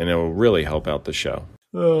find, and it will really help out the show.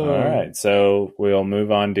 All right, so we'll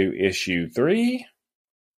move on to issue 3.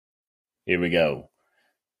 Here we go.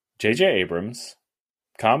 J.J. Abrams'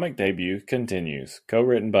 comic debut continues,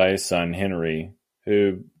 co-written by his son, Henry,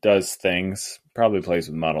 who does things, probably plays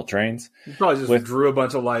with model trains. He probably just drew a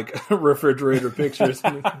bunch of, like, refrigerator pictures.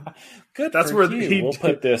 Good, that's where we'll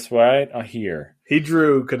put this right here. He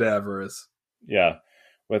drew Cadaverous. Yeah,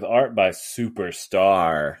 with art by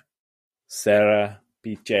superstar Sarah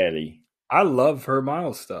Pichelli. I love her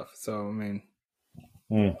Miles stuff, so, I mean.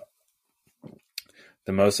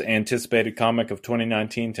 The most anticipated comic of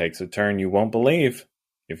 2019 takes a turn you won't believe.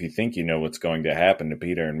 If you think you know what's going to happen to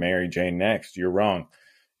Peter and Mary Jane next, you're wrong.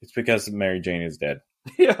 It's because Mary Jane is dead.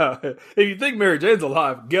 Yeah, if you think Mary Jane's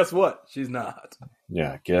alive, guess what? She's not.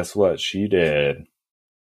 Yeah, guess what? She did.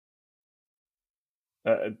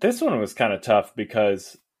 This one was kind of tough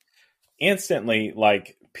because instantly,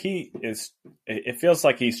 like, Pete is, it feels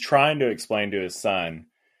like he's trying to explain to his son.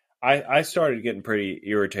 I started getting pretty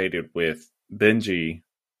irritated with Benji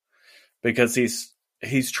because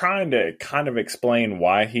he's trying to kind of explain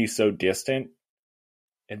why he's so distant.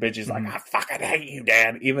 And Benji's like, I fucking hate you,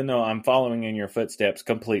 Dad, even though I'm following in your footsteps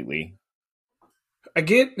completely. I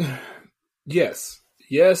get, yes,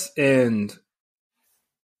 and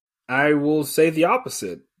I will say the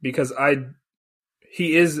opposite because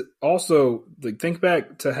he is also, like, think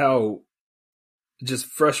back to how just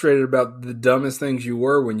frustrated about the dumbest things you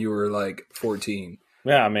were when you were like 14.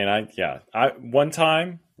 Yeah, I mean, one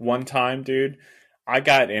time, dude, I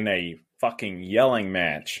got in a fucking yelling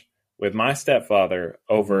match with my stepfather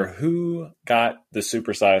over who got the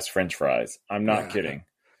supersized French fries. I'm not kidding.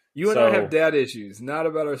 You and I have dad issues, not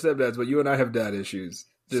about our stepdads, but you and I have dad issues.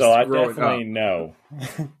 So I definitely know.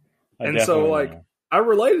 And so, like, I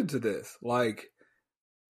related to this. Like,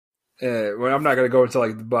 well, I'm not going to go into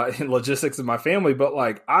like the logistics of my family, but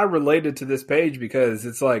like, I related to this page because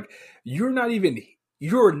it's like you're not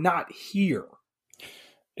here.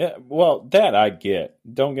 Yeah, well, that I get.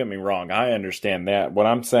 Don't get me wrong. I understand that. What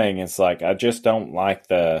I'm saying is like I just don't like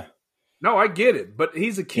the. No, I get it, but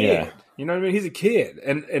he's a kid. Yeah. You know what I mean? He's a kid,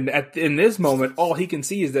 and in this moment, all he can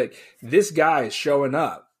see is that this guy is showing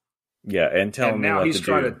up. Yeah, and telling me what to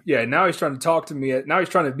do. Now he's trying to talk to me. Now he's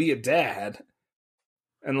trying to be a dad,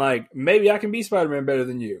 and like maybe I can be Spider-Man better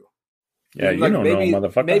than you. Yeah, and, you like, don't know,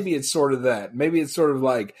 motherfucker. Maybe it's sort of that. Maybe it's sort of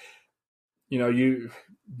like,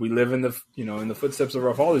 we live in the footsteps of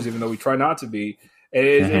our fathers, even though we try not to be.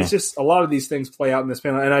 It's just a lot of these things play out in this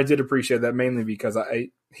panel, and I did appreciate that mainly because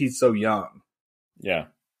he's so young. Yeah,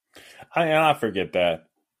 I forget that.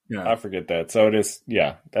 Yeah, I forget that. So it is.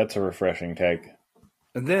 Yeah, that's a refreshing take.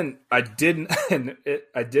 And then I did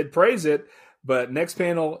praise it, but next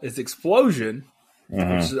panel is explosion,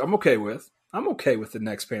 which I'm okay with. I'm okay with the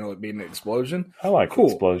next panel being an explosion. I like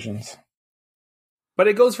explosions, but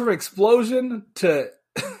it goes from explosion to.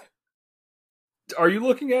 Are you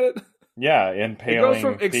looking at it? Yeah, impaling. It goes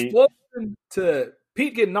from explosion to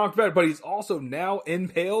Pete getting knocked back, but he's also now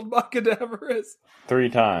impaled by Cadaverous 3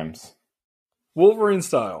 times, Wolverine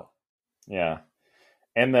style. Yeah,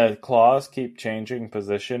 and the claws keep changing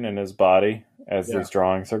position in his body as these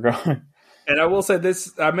drawings are going. And I will say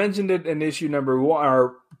this: I mentioned it in issue number 1,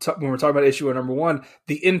 or when we're talking about issue number 1.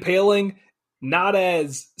 The impaling not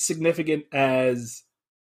as significant as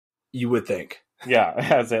you would think. Yeah,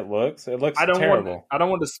 as it looks terrible. I don't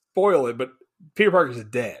want to spoil it, but Peter Parker's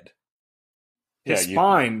dead. His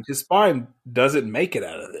spine doesn't make it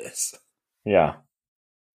out of this. Yeah,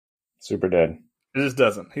 super dead. It just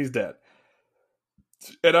doesn't. He's dead.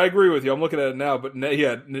 And I agree with you. I'm looking at it now, but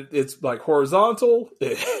yeah, it's like horizontal.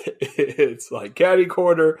 It's like catty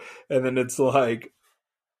corner, and then it's like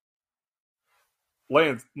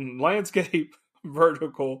landscape,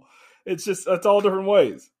 vertical. It's all different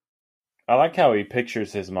ways. I like how he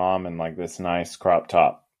pictures his mom in like this nice crop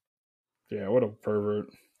top. Yeah, what a pervert.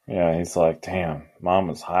 Yeah, he's like, damn, mom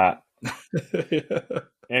was hot. Yeah.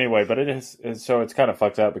 Anyway, but it's kind of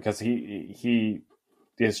fucked up because he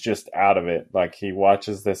is just out of it. Like he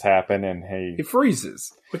watches this happen and he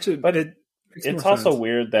freezes. It's also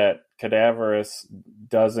weird that Cadaverous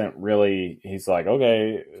doesn't really. He's like,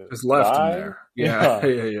 okay, just left him there. Yeah.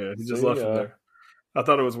 He just left him there. I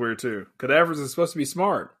thought it was weird too. Cadaverous is supposed to be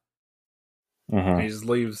smart. And he just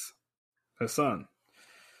leaves his son.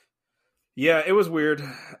 Yeah, it was weird.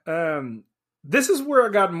 This is where I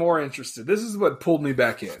got more interested. This is what pulled me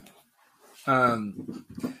back in.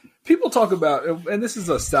 People talk about, and this is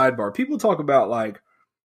a sidebar, people talk about like,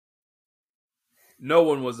 no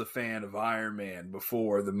one was a fan of Iron Man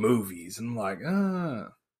before the movies. And I'm like,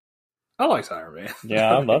 I liked Iron Man.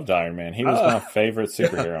 Yeah, I loved Iron Man. He was my favorite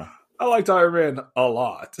superhero. I liked Iron Man a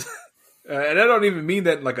lot. And I don't even mean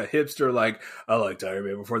that like a hipster, like, I liked Iron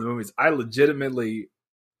Man before the movies. I legitimately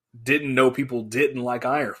didn't know people didn't like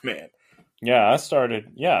Iron Man. Yeah,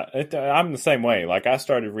 I'm the same way. Like, I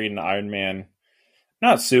started reading Iron Man,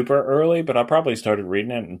 not super early, but I probably started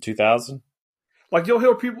reading it in 2000. Like, you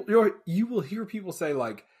will hear people say,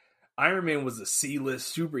 like, Iron Man was a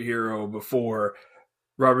C-list superhero before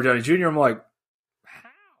Robert Downey Jr. I'm like, how?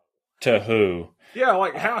 To who? Yeah,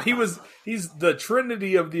 like how he's the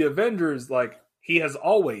Trinity of the Avengers, like he has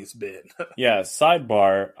always been. Yeah,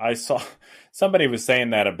 sidebar, I saw somebody was saying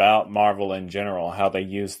that about Marvel in general, how they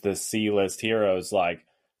use the C-list heroes like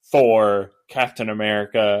Thor, Captain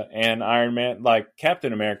America, and Iron Man. Like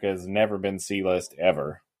Captain America has never been C-list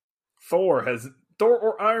ever. Thor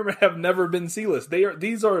or Iron Man have never been C-list.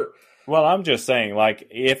 These are Well, I'm just saying, like,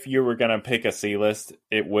 if you were gonna pick a C-list,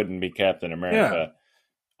 it wouldn't be Captain America. Yeah.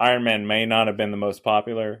 Iron Man may not have been the most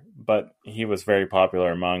popular, but he was very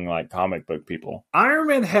popular among like comic book people. Iron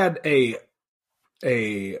Man had a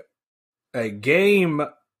game.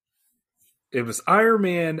 It was Iron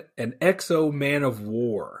Man and Exo Man of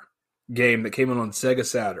War game that came in on Sega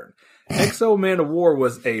Saturn. Exo Man of War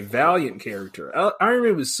was a Valiant character. Iron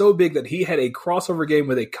Man was so big that he had a crossover game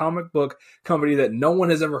with a comic book company that no one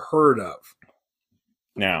has ever heard of.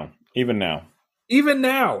 Even now,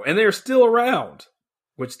 and they're still around.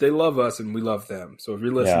 Which they love us and we love them. So if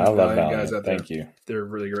you're listening to Valiant guys out there, thank you. They're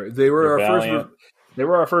really great. They were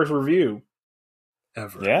our first review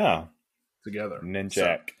ever. Yeah, together.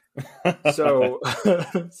 Ninjak. So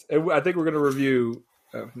I think we're going to review.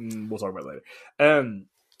 We'll talk about it later.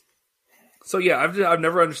 So yeah, I've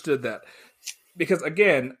never understood that because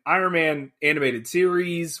again, Iron Man animated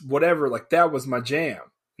series, whatever, like that was my jam.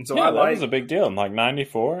 And so that was a big deal in like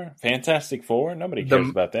 94. Fantastic Four. Nobody cares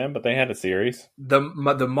about them, but they had a series. The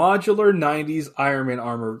modular 90s Iron Man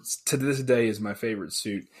armor to this day is my favorite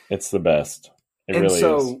suit. It's the best. It and really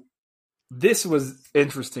so, is. This was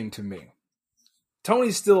interesting to me.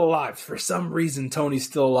 Tony's still alive. For some reason, Tony's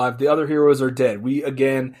still alive. The other heroes are dead. We,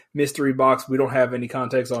 again, mystery box. We don't have any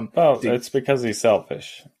context on... Well, it's because he's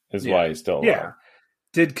selfish is why he's still alive. Yeah.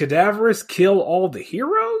 Did Cadaverous kill all the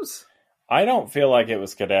heroes? I don't feel like it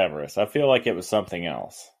was Cadaverous. I feel like it was something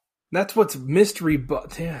else. That's what's mystery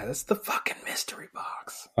box. Yeah, that's the fucking mystery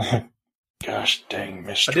box. Gosh dang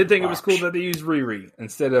mystery box. I did think it was cool that they used Riri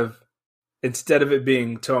instead of it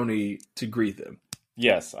being Tony to greet them.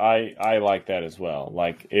 Yes, I like that as well.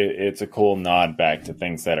 Like, it's a cool nod back to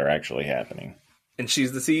things that are actually happening. And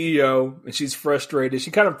she's the CEO, and she's frustrated.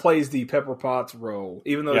 She kind of plays the Pepper Potts role,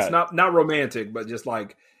 even though it's not romantic, but just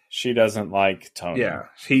like... She doesn't like Tony. Yeah,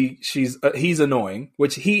 he's annoying,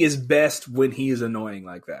 which he is best when he is annoying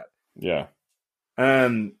like that. Yeah.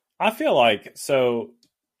 I feel like,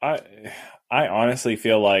 I honestly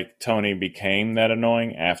feel like Tony became that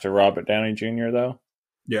annoying after Robert Downey Jr., though.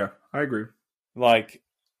 Yeah, I agree. Like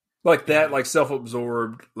that, like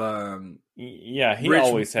self-absorbed. Yeah, he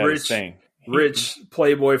always had his thing. Rich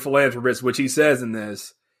playboy philanthropist, which he says in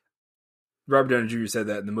this. Robert Downey Jr. said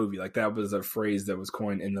that in the movie. Like, that was a phrase that was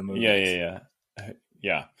coined in the movie.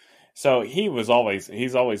 Yeah. So he's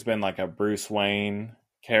always been like a Bruce Wayne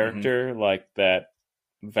character, like that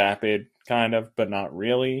vapid kind of, but not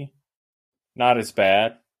really. Not as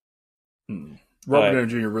bad. Robert Downey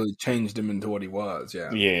Jr. really changed him into what he was,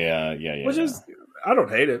 yeah. Yeah. Which is, I don't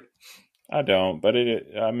hate it. I don't, but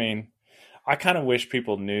I mean, I kind of wish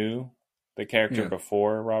people knew the character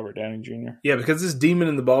before Robert Downey Jr. Yeah, because this Demon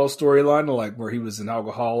in the Bottle storyline, like where he was an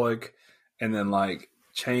alcoholic and then like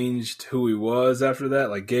changed who he was after that,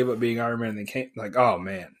 like gave up being Iron Man and then came, like, oh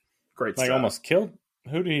man, great stuff. Like almost killed.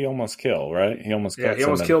 Who did he almost kill? Right? He almost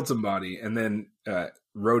killed somebody, and then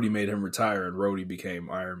Rhodey made him retire, and Rhodey became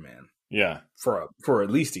Iron Man. Yeah, for at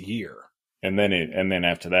least a year, and then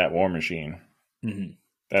after that, War Machine. Mm-hmm.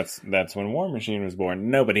 That's when War Machine was born.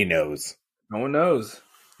 Nobody knows. No one knows.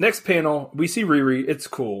 Next panel, we see Riri. It's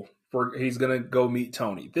cool. He's going to go meet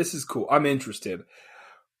Tony. This is cool. I'm interested.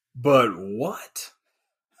 But what?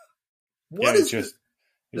 He's just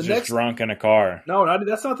drunk in a car. No,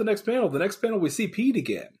 that's not the next panel. The next panel, we see Pete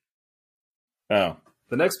again. Oh.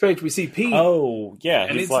 The next page, we see Pete. Oh, yeah.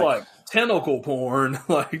 And it's like tentacle porn.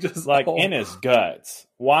 In his guts.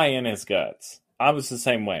 Why in his guts? I was the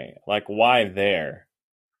same way. Like, why there?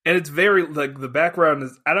 And it's very, like, the background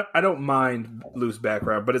is, I don't mind loose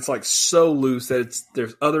background, but it's like so loose that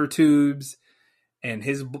there's other tubes and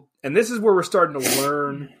this is where we're starting to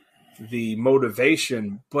learn the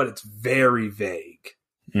motivation, but it's very vague.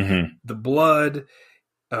 Mm-hmm. The blood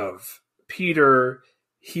of Peter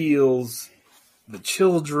heals the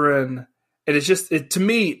children. And it's just, to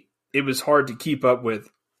me, it was hard to keep up with.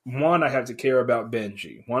 One, I have to care about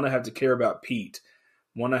Benji. One, I have to care about Pete.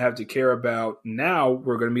 One, I have to care about, now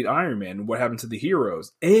we're going to meet Iron Man. What happened to the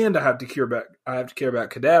heroes? And I have to care about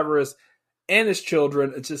Cadaverous and his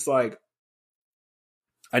children. It's just like,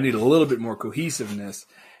 I need a little bit more cohesiveness.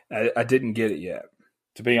 I didn't get it yet.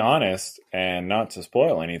 To be honest, and not to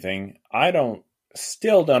spoil anything, I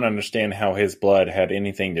still don't understand how his blood had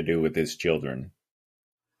anything to do with his children.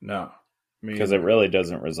 No. Because it really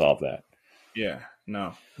doesn't resolve that. Yeah,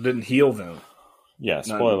 no. It didn't heal them. Yeah,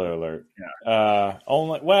 spoiler alert. Yeah.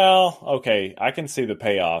 Okay, I can see the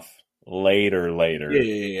payoff later.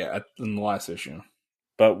 Yeah, in the last issue.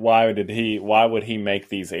 But why would he make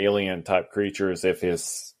these alien type creatures if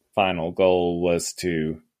his final goal was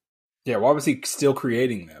to... Yeah, why was he still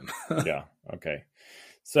creating them? Yeah, okay.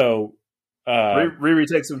 So... Riri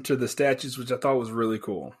takes him to the statues, which I thought was really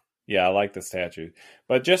cool. Yeah, I like the statue.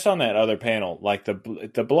 But just on that other panel, like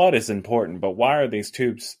the blood is important, but why are these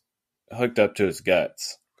tubes hooked up to his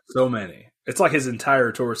guts? So many. It's like his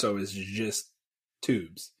entire torso is just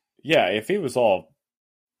tubes. Yeah, if he was all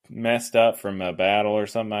messed up from a battle or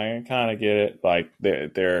something, I kind of get it. Like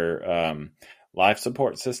they're life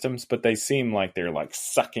support systems, but they seem like they're like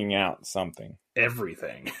sucking out something.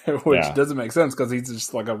 Everything, which doesn't make sense because he's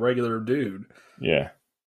just like a regular dude. Yeah.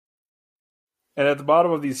 And at the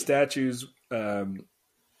bottom of these statues,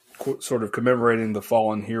 sort of commemorating the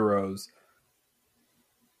fallen heroes,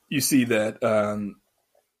 you see that.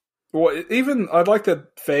 Even I'd like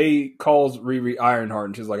that Faye calls Riri Ironheart,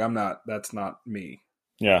 and she's like, "I'm not. That's not me."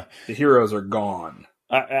 Yeah, the heroes are gone.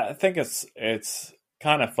 I think it's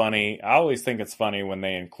kind of funny. I always think it's funny when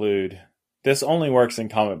they include. This only works in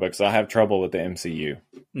comic books. I have trouble with the MCU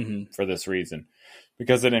for this reason,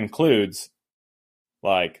 because it includes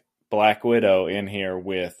like Black Widow in here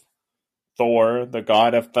with Thor, the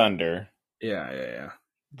God of Thunder. Yeah.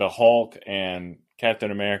 The Hulk and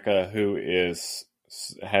Captain America, who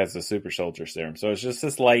has the super soldier serum. So it's just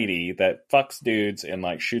this lady that fucks dudes and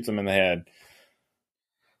like shoots them in the head.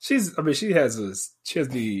 She has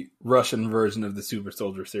the Russian version of the super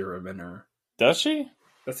soldier serum in her. Does she?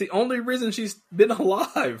 That's the only reason she's been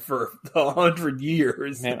alive for 100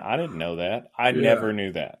 years. Man, I didn't know that. I never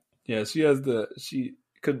knew that. Yeah, she has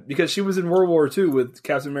because she was in World War II with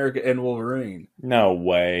Captain America and Wolverine. No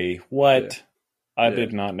way. What? Yeah. I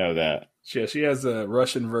did not know that. Yeah, she has a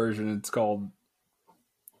Russian version. It's called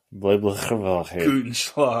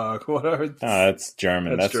Gutenschlag. Whatever. No, that's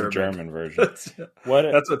German. That's the German version.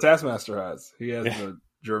 That's what Taskmaster has. He has the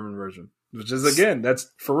German version. Which is, again,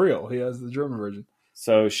 that's for real. He has the German version.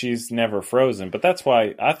 So she's never frozen. But that's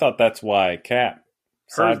why, I thought that's why Cap,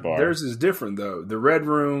 sidebar. Theirs is different, though. The Red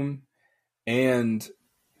Room and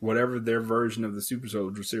whatever their version of the super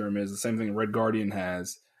soldier serum is, the same thing Red Guardian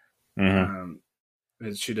has. Mm-hmm.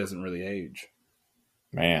 She doesn't really age.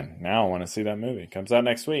 Man, now I want to see that movie. Comes out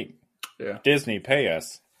next week. Yeah. Disney, pay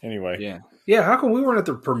us. Anyway. Yeah, how come we weren't at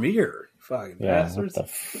the premiere? Fucking bastards. What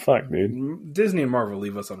the fuck, dude? Disney and Marvel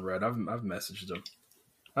leave us on red. I've messaged them.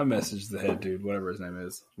 I messaged the head dude, whatever his name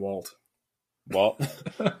is. Walt. I'm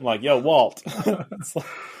like, yo, Walt.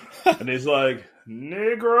 And he's like,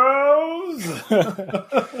 Negroes.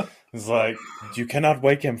 It's like, you cannot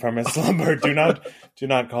wake him from his slumber. Do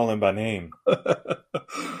not call him by name.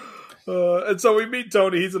 And so we meet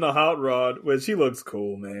Tony. He's in a hot rod, which he looks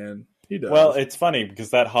cool, man. He does. Well, it's funny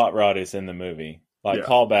because that hot rod is in the movie. Like,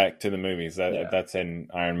 call back to the movies. That's in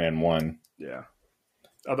Iron Man 1. Yeah.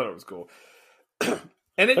 I thought it was cool.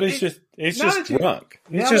 But he's just drunk.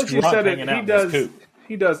 He's just drunk hanging out in his coop.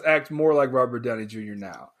 He does act more like Robert Downey Jr.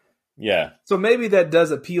 now. Yeah. So maybe that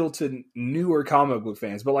does appeal to newer comic book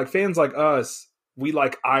fans. But like fans like us, we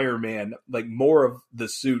like Iron Man, like more of the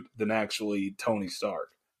suit than actually Tony Stark.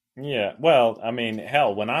 Yeah. Well, I mean,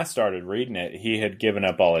 hell, when I started reading it, he had given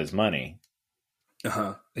up all his money.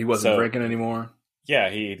 He wasn't drinking anymore?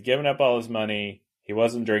 Yeah, he had given up all his money. He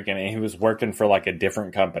wasn't drinking, and he was working for like a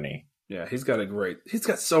different company. Yeah, he's got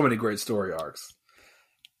so many great story arcs.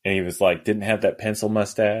 And he was like, didn't have that pencil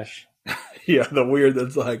mustache. Yeah, the weird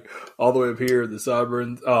that's like all the way up here, the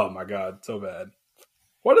sideburns. Oh my god, so bad.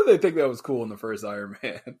 Why did they think that was cool in the first Iron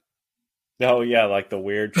Man? Oh yeah, like the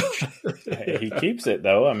weird. He keeps it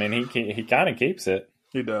though. I mean, he kind of keeps it.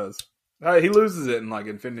 He does. He loses it in like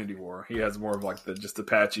Infinity War. He has more of like just the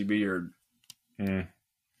patchy beard. Mm.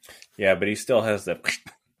 Yeah, but he still has the.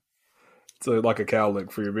 So like a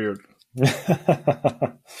cowlick for your beard.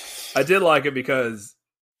 I did like it because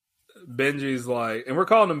Benji's like, and we're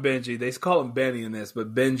calling him Benji. They call him Benny in this,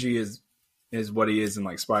 but Benji is what he is in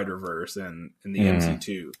like Spider-Verse and in the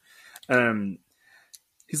MC2.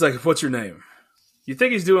 He's like, "What's your name?" You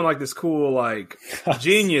think he's doing like this cool like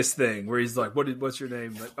genius thing where he's like, "What's your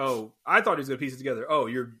name?" Like, "Oh, I thought he was gonna piece it together. Oh,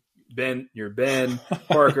 you're Ben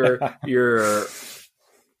Parker. You're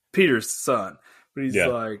Peter's son." But he's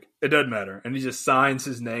like, it doesn't matter. And he just signs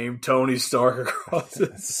his name, Tony Stark, across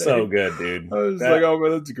his So good, dude. I was like, oh,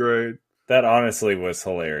 man, that's great. That honestly was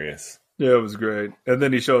hilarious. Yeah, it was great. And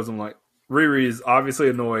then he shows him, like, Riri's obviously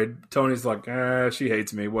annoyed. Tony's like, she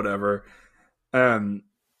hates me, whatever. And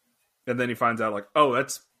then he finds out, like,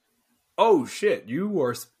 oh, shit, you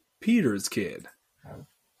are Peter's kid.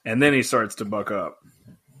 And then he starts to buck up.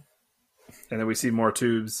 And then we see more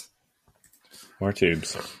tubes. More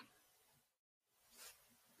tubes.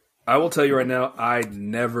 I will tell you right now, I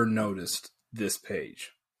never noticed this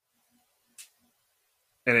page.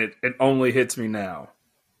 And it only hits me now.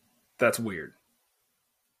 That's weird.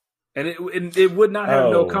 And it would not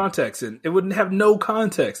have no context in. It wouldn't have no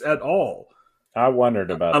context at all. I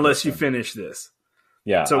wondered about unless you finish this.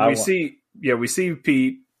 Yeah. So we see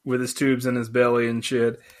Pete with his tubes in his belly and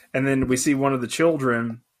shit, and then we see one of the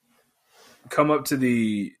children come up to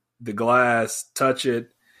the glass, touch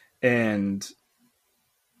it, and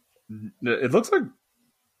it looks like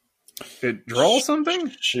it draws something.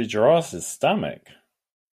 She draws his stomach.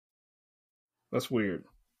 That's weird.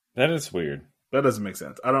 That is weird. That doesn't make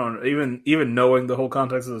sense. I don't even knowing the whole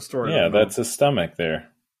context of the story. Yeah, that's his stomach there.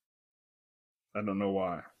 I don't know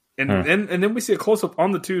why. And then we see a close up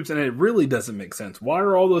on the tubes, and it really doesn't make sense. Why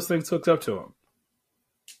are all those things hooked up to him?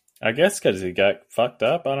 I guess because he got fucked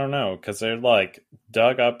up. I don't know. Because they're like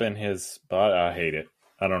dug up in his body. I hate it.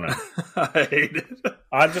 I don't know. I hate it.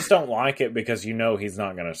 I just don't like it because you know he's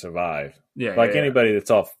not going to survive. Yeah, anybody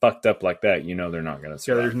that's all fucked up like that, you know they're not going to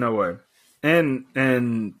survive. Yeah, there's no way.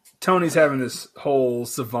 And Tony's having this whole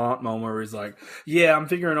savant moment where he's like, yeah, I'm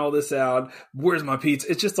figuring all this out. Where's my pizza?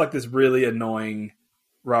 It's just like this really annoying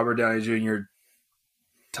Robert Downey Jr.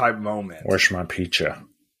 type moment. Where's my pizza?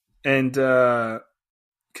 And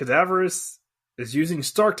Cadaverous is using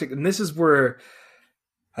Stark Tech, and this is where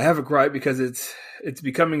I have a gripe because it's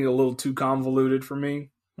becoming a little too convoluted for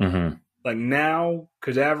me. Mm-hmm. Like now,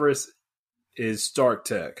 Cadaverous is Stark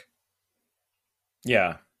Tech.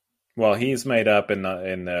 Yeah. Well, he's made up in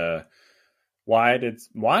the why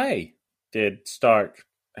did Stark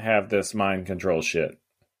have this mind control shit?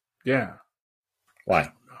 Yeah.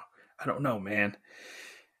 Why? I don't know, man.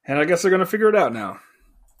 And I guess they're gonna figure it out now.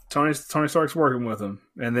 Tony Stark's working with him,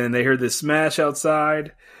 and then they hear this smash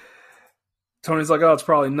outside. Tony's like, "Oh, it's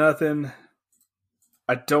probably nothing."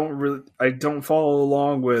 I don't follow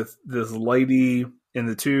along with this lady in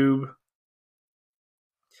the tube.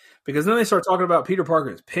 Because then they start talking about Peter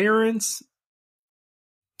Parker's parents.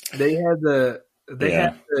 They had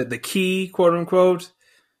the key, quote unquote.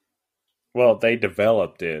 Well, they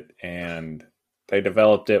developed it, and they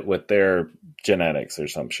developed it with their genetics or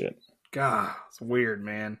some shit. God, it's weird,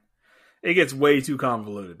 man. It gets way too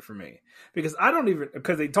convoluted for me. Because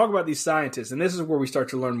because they talk about these scientists, and this is where we start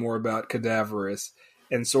to learn more about Cadaverous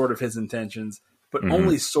and sort of his intentions, but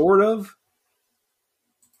only sort of.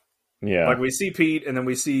 Yeah. Like we see Pete, and then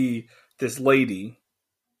we see this lady.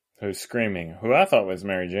 Who's screaming, who I thought was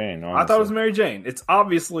Mary Jane. Honestly. I thought it was Mary Jane. It's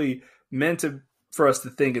obviously meant for us to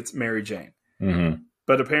think it's Mary Jane. Mm-hmm.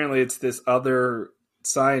 But apparently it's this other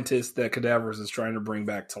scientist that Cadaverous is trying to bring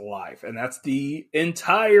back to life. And that's the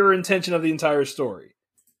entire intention of the entire story.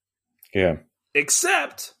 Yeah.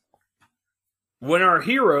 Except when our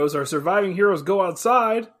surviving heroes, go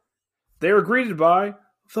outside, they are greeted by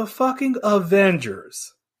the fucking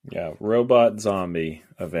Avengers. Yeah, robot zombie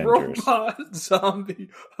Avengers. Robot zombie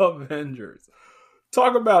Avengers.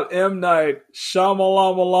 Talk about M. Night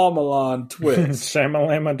Shyamalan twist.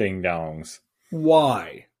 Shamalama ding dongs.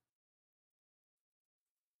 Why?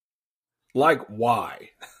 Like, why?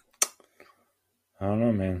 I don't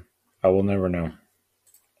know, man. I will never know.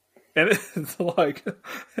 And it's like,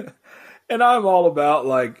 and I'm all about,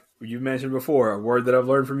 like you mentioned before, a word that I've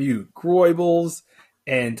learned from you, Groibles.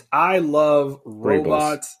 And I love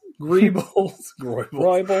robots. Greebles.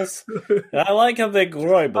 Groibles. I like how they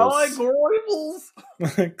Groibles. I like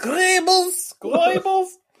Groibles. Groibles.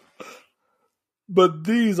 But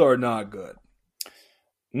these are not good.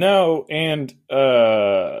 No, and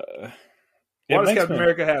why does Captain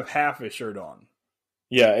America have half his shirt on?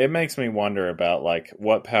 Yeah, it makes me wonder about like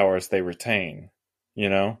what powers they retain, you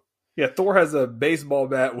know? Yeah, Thor has a baseball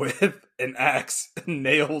bat with an axe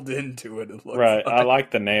nailed into it. It looks right. like. I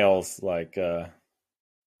like the nails. Like, yeah.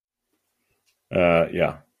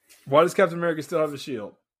 Why does Captain America still have a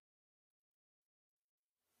shield?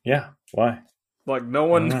 Yeah. Why? Like no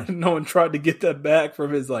one tried to get that back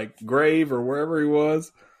from his like grave or wherever he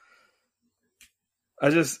was. I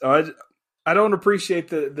don't appreciate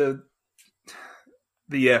the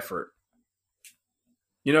effort.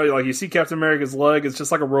 You know, like you see Captain America's leg, it's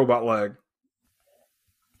just like a robot leg.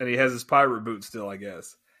 And he has his pirate boots still, I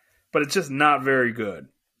guess. But it's just not very good.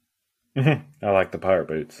 I like the pirate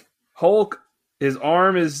boots. Hulk, his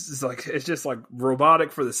arm is like, it's just like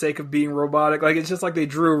robotic for the sake of being robotic. Like, it's just like they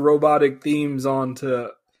drew robotic themes onto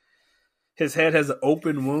his head. Has an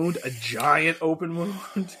open wound, a giant open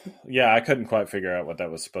wound. Yeah, I couldn't quite figure out what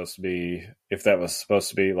that was supposed to be. If that was supposed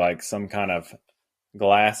to be like some kind of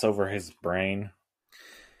glass over his brain.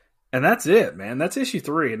 And that's it, man. That's issue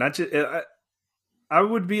 3. And I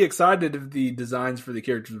would be excited if the designs for the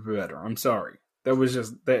characters were better. I'm sorry. That was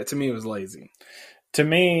just, to me, it was lazy. To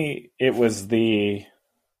me, it was the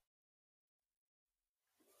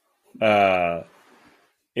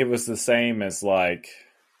same as like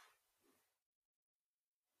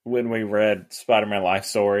when we read Spider-Man Life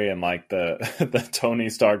Story and like the Tony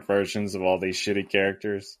Stark versions of all these shitty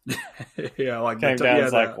characters. Yeah, like came down.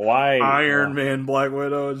 It's like, why Iron Man, Black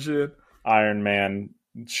Widow, and shit. Iron Man,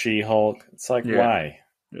 She-Hulk. It's like, why?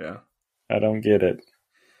 Yeah, I don't get it.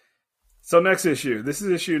 So next issue. This is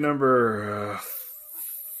issue number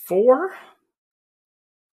 4.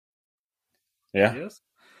 Yeah. Yes.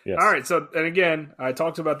 Yes. All right. So, and again, I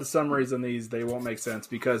talked about the summaries on these. They won't make sense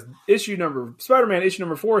because Spider-Man issue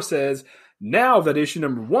number 4 says, now that issue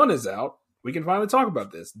number 1 is out, we can finally talk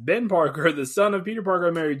about this. Ben Parker, the son of Peter Parker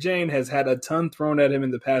and Mary Jane, has had a ton thrown at him in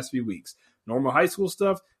the past few weeks. Normal high school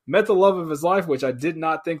stuff, met the love of his life, which I did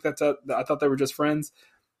not think I thought they were just friends.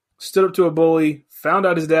 Stood up to a bully, found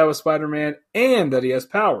out his dad was Spider-Man, and that he has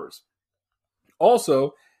powers.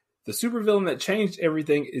 Also, the supervillain that changed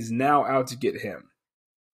everything is now out to get him.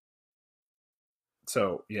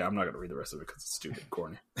 So, yeah, I'm not going to read the rest of it because it's stupid,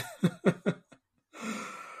 corny.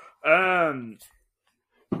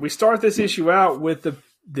 We start this issue out with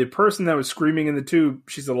the person that was screaming in the tube.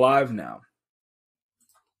 She's alive now.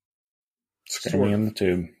 Screaming in the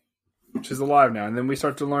tube. She's alive now. And then we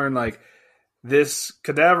start to learn, like, this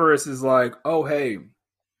cadaverous is like, oh, hey,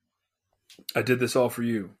 I did this all for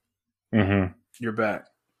you. Mm-hmm. You're back.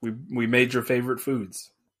 We made your favorite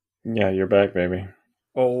foods. Yeah, you're back, baby.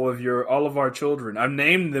 All of our children. I've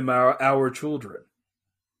named them our children.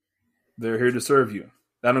 They're here to serve you.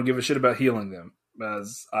 I don't give a shit about healing them,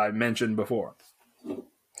 as I mentioned before.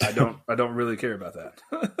 I don't really care about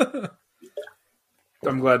that.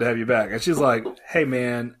 I'm glad to have you back. And she's like, hey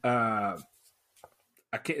man, I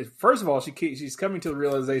can't. First of all, she's coming to the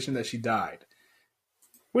realization that she died.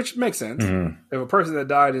 Which makes sense. Mm-hmm. If a person that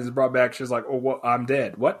died is brought back, she's like, oh, what? I'm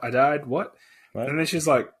dead. What? I died? What? And then she's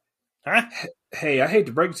like, huh? Hey, I hate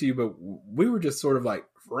to break it to you, but we were just sort of like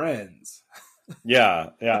friends.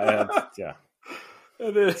 Yeah. And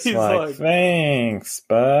then he's like, thanks,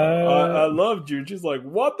 bud. I loved you. And she's like,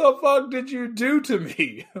 what the fuck did you do to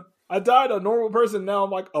me? I died a normal person. Now I'm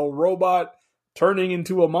like a robot turning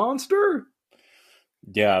into a monster?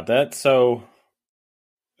 Yeah, that's so...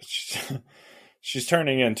 She's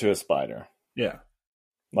turning into a spider. Yeah.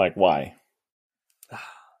 Like, why?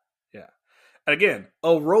 Yeah. Again,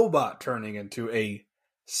 a robot turning into a...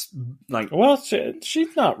 Well,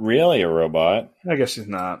 she's not really a robot. I guess she's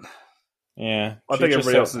not. Yeah. I think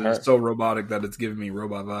everybody else is so robotic that it's giving me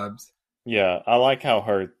robot vibes. Yeah, I like how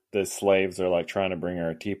the slaves are like trying to bring her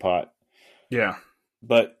a teapot. Yeah.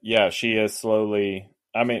 But yeah, she is slowly...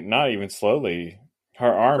 I mean, not even slowly.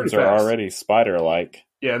 Her arms are already spider-like.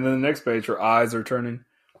 Yeah, and then the next page, her eyes are turning.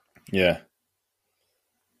 Yeah.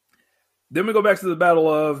 Then we go back to the battle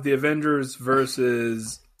of the Avengers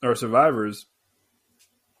versus or Survivors.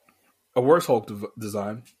 A worse Hulk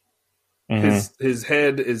design. Mm-hmm. His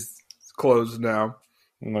head is closed now.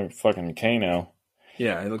 Like fucking Kano.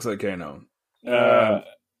 Yeah, he looks like Kano.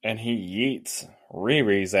 And he yeets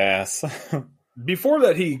Riri's ass. Before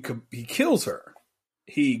that, he kills her.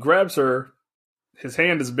 He grabs her. His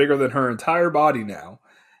hand is bigger than her entire body now.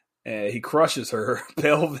 He crushes her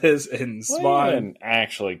pelvis and spine. Well, he didn't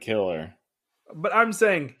actually kill her. But I'm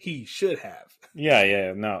saying he should have.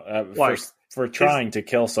 Yeah, no. For trying to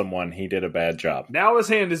kill someone, he did a bad job. Now his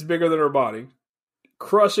hand is bigger than her body,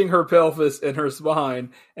 crushing her pelvis and her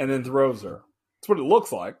spine, and then throws her. That's what it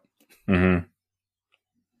looks like. Mm-hmm.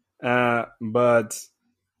 But,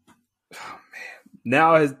 oh man.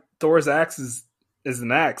 Now Thor's axe is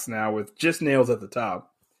an axe now with just nails at the top.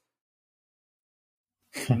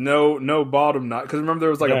 No bottom knot. Because remember there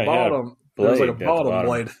was like a bottom. There was like a bottom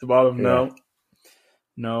blade at the bottom. Yeah.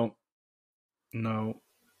 No.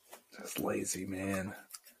 That's lazy, man.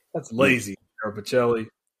 That's lazy, Pacelli.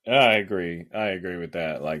 I agree with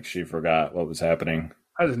that. Like, she forgot what was happening.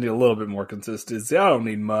 I just need a little bit more consistency. I don't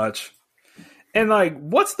need much. And like,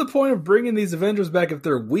 what's the point of bringing these Avengers back if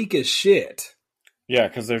they're weak as shit? Yeah,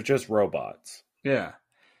 because they're just robots. Yeah.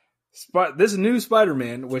 This new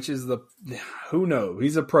Spider-Man, which is who knows?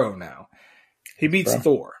 He's a pro now. He beats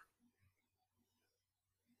Thor.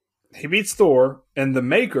 He beats Thor, and the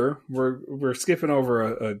Maker. We're skipping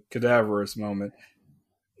over a cadaverous moment.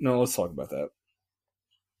 No, let's talk about that.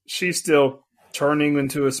 She's still turning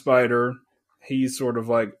into a spider. He's sort of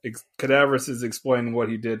like cadaverous is explaining what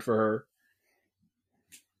he did for her,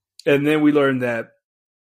 and then we learn that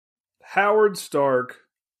Howard Stark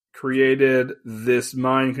created this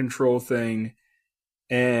mind control thing,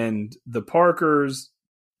 and the Parker's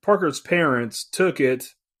parents took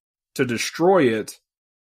it to destroy it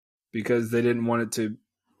because they didn't want it to.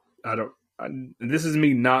 This is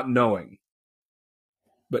me not knowing,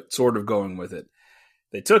 but sort of going with it.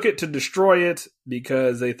 They took it to destroy it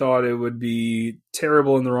because they thought it would be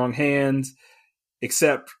terrible in the wrong hands,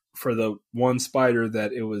 except for the one spider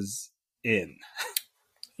that it was in.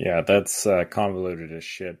 Yeah, that's convoluted as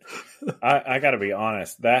shit. I gotta be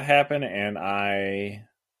honest. That happened, and I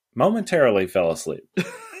momentarily fell asleep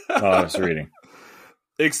while I was reading.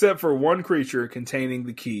 Except for one creature containing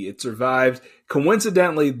the key. It survived.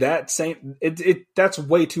 Coincidentally, that's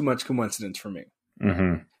way too much coincidence for me.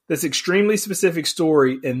 Mm-hmm. This extremely specific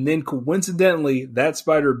story, and then coincidentally, that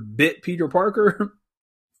spider bit Peter Parker.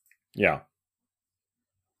 Yeah.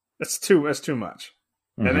 That's too much.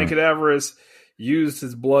 Mm-hmm. And then Cadaverous used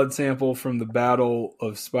his blood sample from the Battle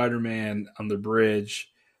of Spider-Man on the bridge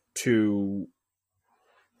to...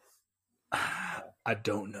 I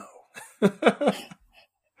don't know.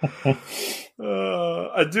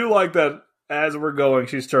 I do like that as we're going,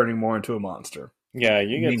 she's turning more into a monster. Yeah,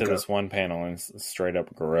 you get to this one panel and it's straight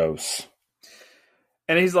up gross.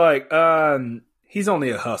 And he's like, he's only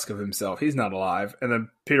a husk of himself. He's not alive. And then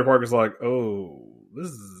Peter Parker's like, oh, this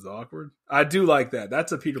is awkward. I do like that.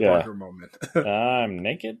 That's a Peter Parker moment. I'm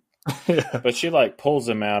naked. Yeah. But she like pulls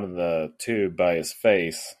him out of the tube by his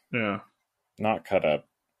face. Yeah. Not cut up.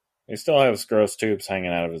 He still has gross tubes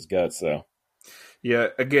hanging out of his guts, though. Yeah,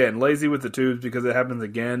 again, lazy with the tubes because it happens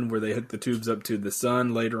again where they hook the tubes up to the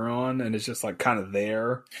sun later on, and it's just like kind of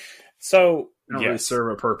there. So they don't really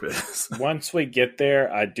serve a purpose. Once we get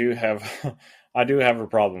there, I do have a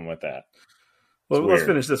problem with that. Well, let's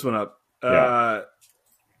finish this one up. Yeah.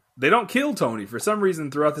 They don't kill Tony for some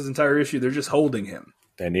reason throughout this entire issue. They're just holding him.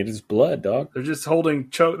 They need his blood, dog. They're just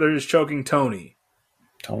they're just choking Tony.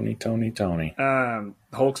 Tony.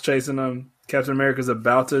 Hulk's chasing him. Captain America's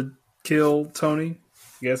about to kill Tony.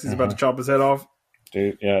 I guess he's about to chop his head off.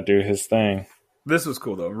 Do his thing. This was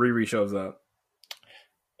cool, though. Riri shows up.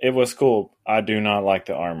 It was cool. I do not like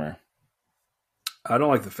the armor. I don't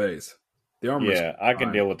like the face. The armor. Yeah, I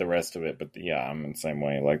can deal with the rest of it, but I'm in the same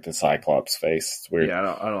way. Like the Cyclops face. It's weird.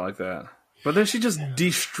 Yeah, I don't like that. But then she just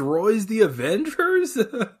destroys the Avengers?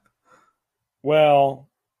 Well,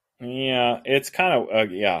 yeah, it's kind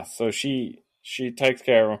of, so she takes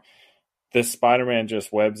care of him. This Spider-Man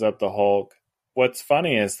just webs up the Hulk. What's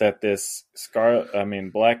funny is that this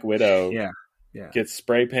Black Widow gets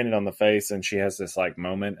spray painted on the face, and she has this like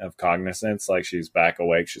moment of cognizance, like she's back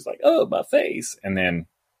awake. She's like, oh, my face. And then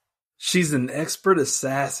she's an expert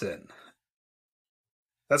assassin.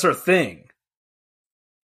 That's her thing.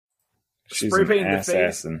 She's spray painted the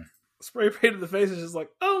face. Spray painted the face is just like,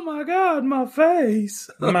 oh my god, my face.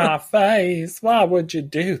 My face. Why would you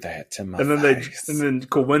do that to my face? And then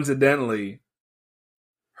coincidentally,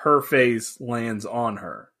 her face lands on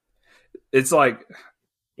her. It's like,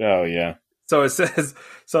 oh yeah. So it says,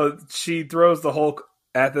 so she throws the Hulk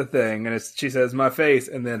at the thing, and she says, my face,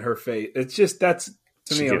 and then her face. It's just, that's,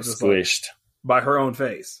 to me, I was just squished. Like, by her own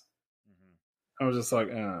face. I was just like,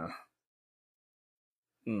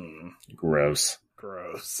 Gross.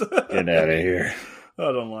 Get out of here.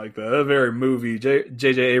 I don't like that. A very movie,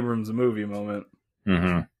 J.J. Abrams movie moment.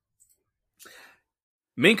 Mm-hmm.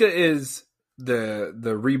 Minka is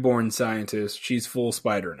the reborn scientist. She's full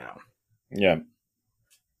spider now. Yeah.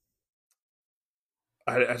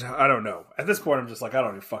 I don't know. At this point, I'm just like, I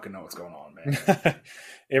don't even fucking know what's going on, man.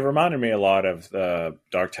 It reminded me a lot of the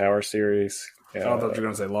Dark Tower series. I thought you were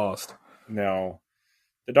going to say Lost. No.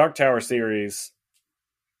 The Dark Tower series,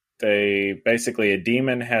 they basically, a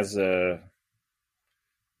demon has a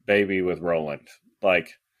baby with Roland. Like,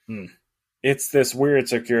 it's this weird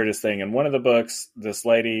circuitous thing. In one of the books, this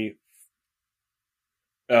lady,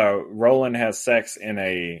 Roland has sex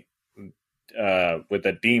in with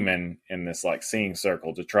a demon in this like seeing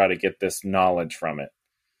circle to try to get this knowledge from it.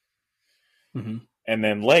 Mm-hmm. And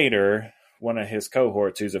then later, one of his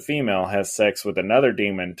cohorts, who's a female, has sex with another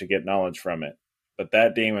demon to get knowledge from it. But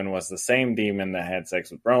that demon was the same demon that had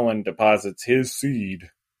sex with Roland, deposits his seed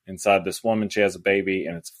inside this woman. She has a baby,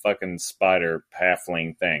 and it's a fucking spider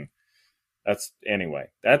halfling thing.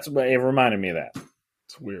 It reminded me of that.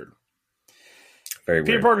 It's weird. Very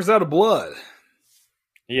Peter weird. Parker's out of blood.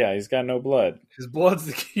 Yeah, he's got no blood. His blood's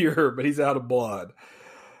the cure, but he's out of blood.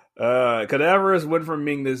 Cadaverous went from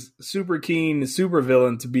being this super keen super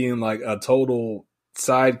villain to being like a total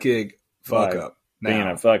sidekick fuck up. Being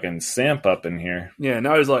a fucking simp up in here. Yeah,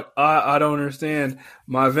 now he's like, I don't understand.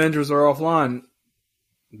 My Avengers are offline.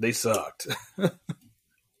 They sucked.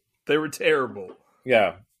 They were terrible.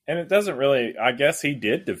 Yeah, and it doesn't really... I guess he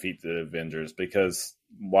did defeat the Avengers, because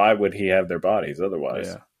why would he have their bodies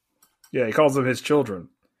otherwise? Yeah, he calls them his children.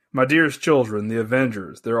 My dearest children, the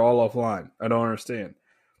Avengers. They're all offline. I don't understand.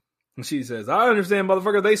 And she says, I understand,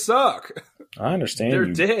 motherfucker. They suck. I understand. They're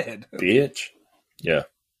dead. Bitch. Yeah.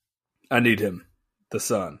 I need him. The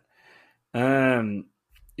son. And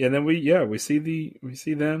then we see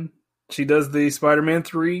them. She does the Spider-Man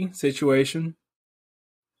 3 situation.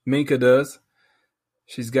 Minka does.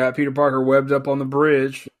 She's got Peter Parker webbed up on the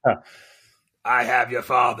bridge. Huh. I have your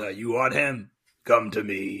father. You want him? Come to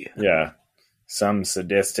me. Yeah. Some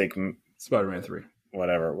sadistic... Spider-Man 3.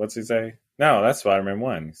 Whatever. What's he say? No, that's Spider-Man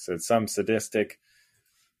 1. He said some sadistic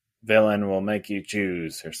villain will make you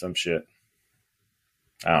choose or some shit.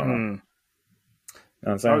 I don't know.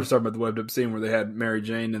 I was just talking about the webbed up scene where they had Mary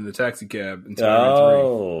Jane in the taxi cab in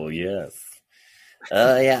Spider-Man 3. Yes.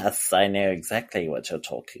 Yes, I know exactly what you're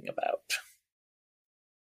talking about.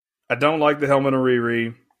 I don't like the helmet of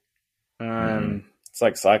Riri. It's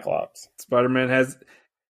like Cyclops. Spider-Man has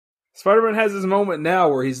his moment now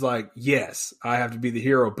where he's like, yes, I have to be the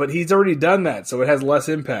hero. But he's already done that, so it has less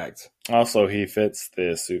impact. Also, he fits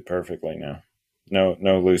the suit perfectly now. No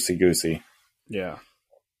loosey-goosey. Yeah.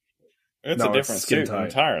 It's a different suit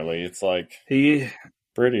entirely. It's like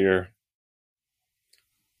prettier.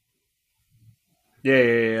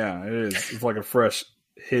 Yeah. It is. It's like a fresh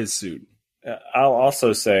his suit. I'll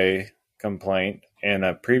also say complaint in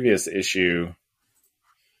a previous issue.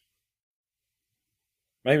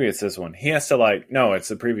 Maybe it's this one. He has to no, it's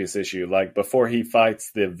the previous issue. Like before he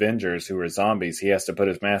fights the Avengers who are zombies, he has to put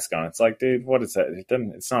his mask on. It's like, dude, what is that?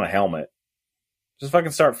 It's not a helmet. Just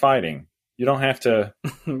fucking start fighting. You don't have to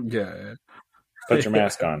put your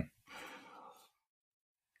mask on.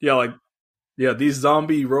 Yeah, these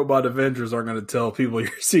zombie robot Avengers aren't going to tell people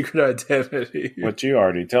your secret identity. But you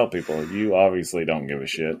already tell people. You obviously don't give a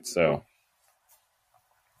shit, so.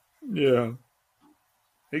 Yeah.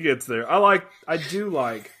 He gets there. I do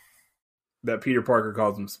like that Peter Parker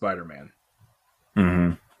calls him Spider-Man.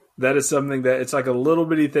 Mm-hmm. That is something that, it's like a little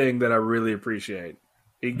bitty thing that I really appreciate.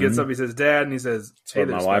 He gets up, he says, Dad, and he says, hey,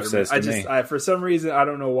 my wife says to me. For some reason, I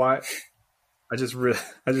don't know why, I just really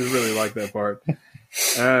like that part.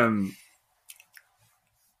 And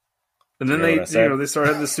then they start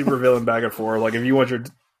having this super villain back and forth. Like, if you want your,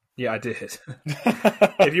 I did.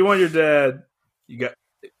 If you want your dad,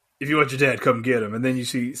 if you want your dad, come get him. And then you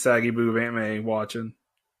see Saggy Boo of Aunt May watching.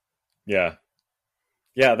 Yeah.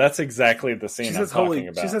 Yeah, that's exactly the scene I'm talking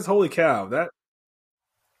about. She says, holy cow.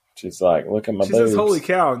 She's like, look at my boobs. She says, holy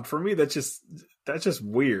cow. And for me, that's just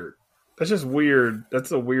weird. That's just weird.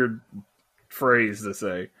 That's a weird phrase to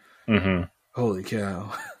say. Mm-hmm. Holy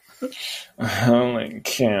cow. Holy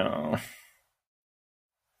cow.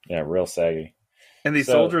 Yeah, real saggy. And these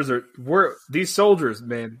soldiers where do these soldiers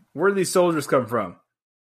come from?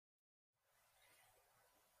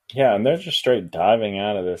 Yeah, and they're just straight diving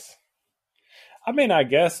out of this. I mean, I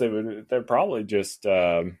guess they're probably just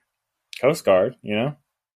Coast Guard,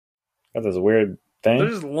 Got this weird thing. They're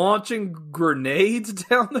just launching grenades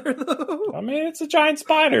down there, though? I mean, it's a giant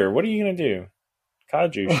spider. What are you going to do?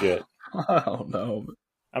 Kaiju shit. I don't know.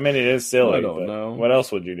 I mean, it is silly. I don't know. What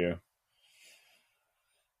else would you do?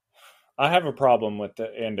 I have a problem with the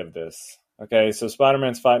end of this. Okay, so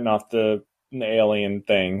Spider-Man's fighting off the alien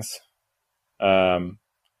things.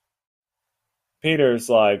 Peter's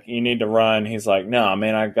like, you need to run. He's like, no,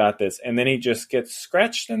 man, I got this. And then he just gets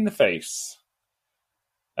scratched in the face.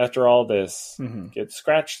 After all this, gets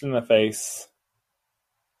scratched in the face.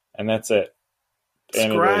 And that's it.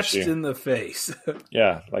 Scratched in the face.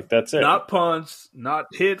 Yeah, like that's it. Not punched, not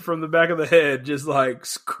hit from the back of the head, just like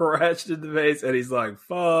scratched in the face. And he's like,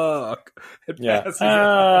 fuck. Passes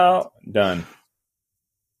out. Done.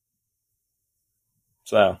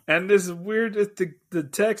 So. And this is weird. The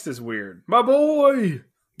text is weird. My boy.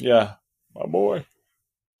 Yeah, my boy.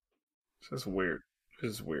 This is weird.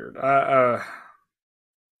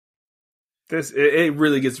 It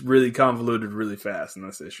really gets really convoluted really fast in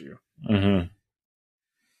this issue. Mm-hmm.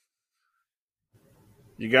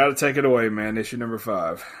 You got to take it away, man. Issue number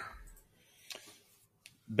 5.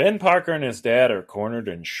 Ben Parker and his dad are cornered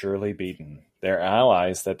and surely beaten. Their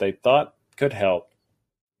allies that they thought could help.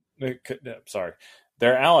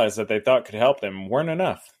 Their allies that they thought could help them weren't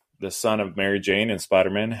enough. The son of Mary Jane and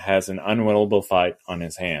Spider-Man has an unwinnable fight on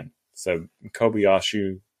his hand. So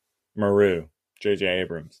Kobayashi Maru, J.J.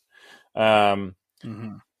 Abrams.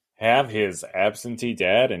 Have his absentee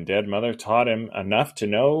dad and dead mother taught him enough to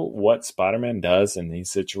know what Spider-Man does in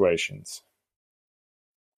these situations.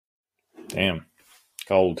 Damn.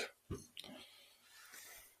 Cold.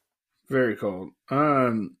 Very cold.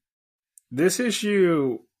 This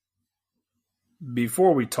issue,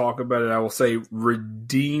 before we talk about it, I will say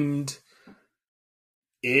redeemed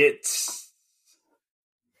it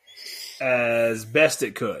as best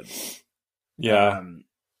it could. Yeah.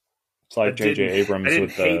 It's like J.J. Abrams I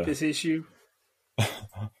didn't hate this issue.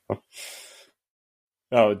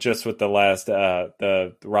 Oh, just with the last,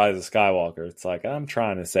 the Rise of Skywalker. It's like, I'm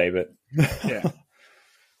trying to save it. Yeah.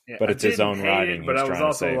 But it's his own writing. But I was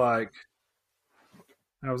also like,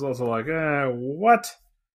 what?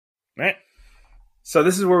 Eh. So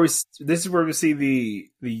this is where we see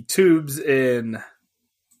the tubes in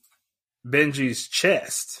Benji's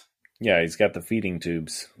chest. Yeah, he's got the feeding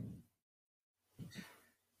tubes.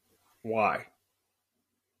 Why?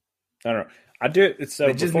 I don't know. I do it. It's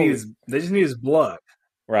they just need his blood.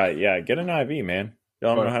 Right? Yeah. Get an IV, man.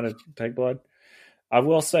 Don't know how to take blood. I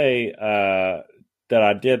will say that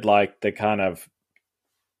I did like the kind of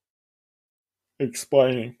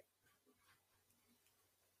explaining.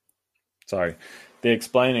 Sorry, the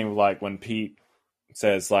explaining, like when Pete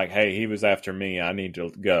says, like, "Hey, he was after me. I need to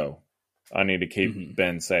go. I need to keep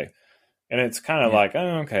Ben safe." And it's kind of like,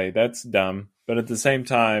 oh, okay, that's dumb. But at the same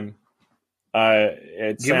time,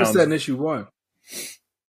 Give us that in issue 1.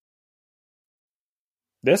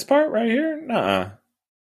 This part right here? Nuh-uh.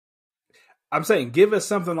 I'm saying give us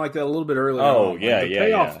something like that a little bit earlier. Oh, on. yeah,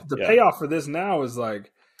 like the yeah. payoff for this now is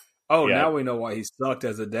like, oh, Yeah. now we know why he sucked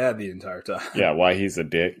as a dad the entire time. Yeah, why he's a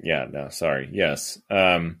dick. Yeah, no, sorry. Yes.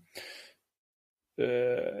 I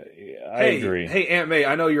agree. Hey, Aunt May,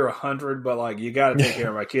 I know you're 100, but like you got to take care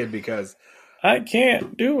of my kid because I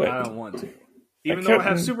can't do it. I don't want to. Even though I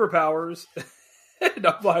have superpowers, and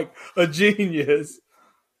I'm like a genius.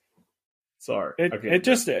 Sorry.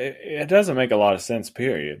 It doesn't make a lot of sense,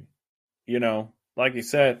 period. You know, like you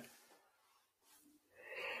said.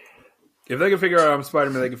 If they can figure out I'm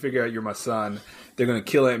Spider-Man, they can figure out you're my son. They're going to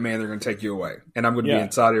kill Aunt May and they're going to take you away. And I'm going to be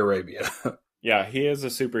in Saudi Arabia. Yeah, he is a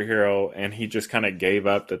superhero, and he just kind of gave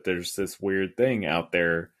up that there's this weird thing out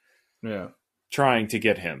there trying to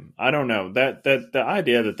get him. I don't know. That the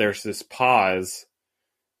idea that there's this pause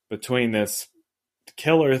between this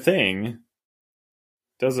killer thing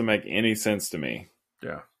doesn't make any sense to me.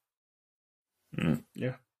 Yeah.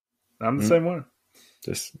 Yeah. I'm the same one.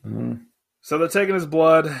 So they're taking his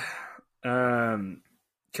blood.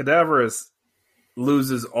 Cadaverous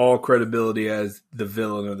loses all credibility as the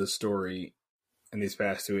villain of the story in these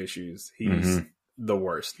past two issues. He's the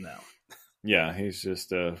worst now. Yeah, he's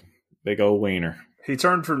just a big old wiener. He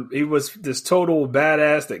was this total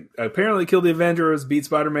badass that apparently killed the Avengers, beat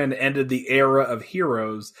Spider-Man, and ended the era of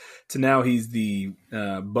heroes, to now he's the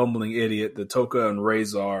bumbling idiot, the Toka and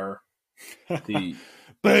Razor, the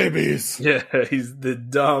babies. Yeah, he's the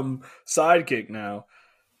dumb sidekick now.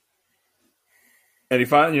 And he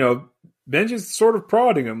finally, Benji's sort of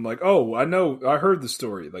prodding him, like, "Oh, I know, I heard the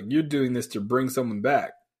story. Like, you're doing this to bring someone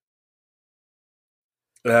back."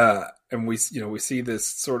 And we see this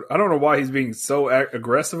sort of. I don't know why he's being so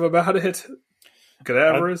aggressive about it.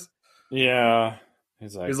 Cadaverous. Yeah,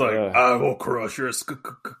 he's like, "I will crush your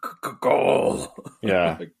skull."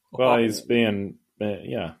 Yeah. Well, he's being.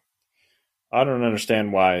 Yeah, I don't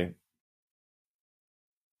understand why.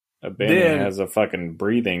 Ben has a fucking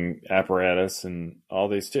breathing apparatus and all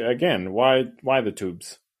these tubes. Again, why the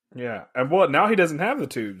tubes? Yeah, and now he doesn't have the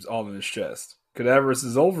tubes all in his chest. Cadaverous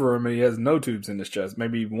is over him and he has no tubes in his chest.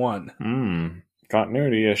 Maybe one.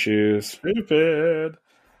 Continuity issues. Stupid.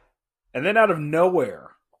 And then out of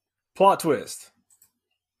nowhere, plot twist.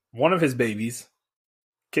 One of his babies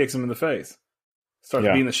kicks him in the face. Starts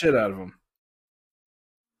beating the shit out of him.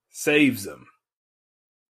 Saves him.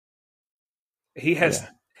 He has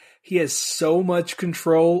so much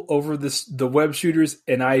control over the web shooters,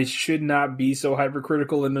 and I should not be so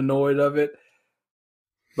hypercritical and annoyed of it.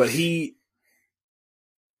 But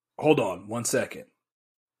hold on 1 second.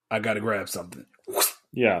 I got to grab something.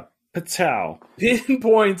 Yeah. Patow.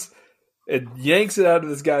 Pinpoints and yanks it out of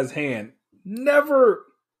this guy's hand. Never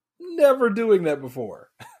doing that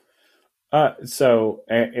before. So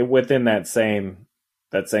within that same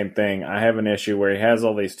thing, I have an issue where he has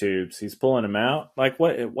all these tubes. He's pulling them out. Like,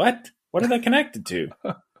 what are they connected to?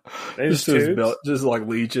 Just like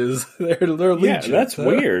leeches. They're leeches. Yeah, that's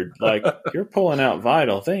weird. Like, you're pulling out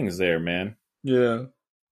vital things there, man. Yeah.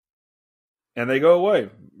 And they go away.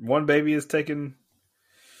 One baby is taken.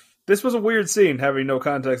 This was a weird scene, having no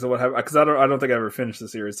context of what happened, because I don't think I ever finished the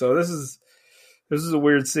series. So this is a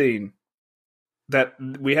weird scene that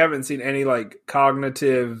we haven't seen any like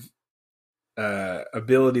cognitive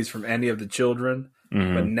abilities from any of the children,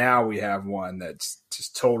 but now we have one that's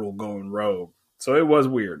just total going rogue. So it was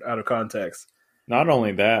weird, out of context. Not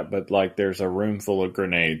only that, but like there's a room full of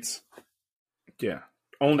grenades. Yeah,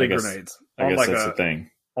 only grenades. I guess that's the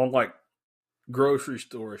thing. On like grocery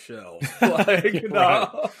store shelves, like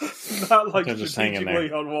not like just hanging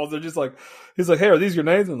there on walls. They're just like, he's like, "Hey, are these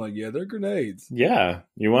grenades?" I'm like, "Yeah, they're grenades." Yeah,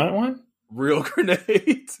 you want one? Real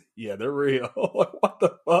grenades? Yeah, they're real. Like, what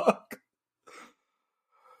the fuck?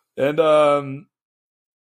 And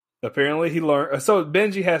apparently he learned. So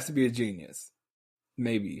Benji has to be a genius,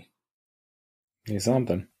 maybe. He's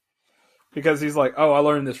something, because he's like, "Oh, I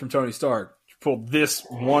learned this from Tony Stark. You pull this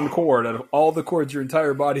one cord out of all the cords your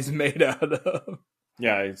entire body's made out of."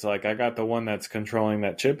 Yeah, it's like, I got the one that's controlling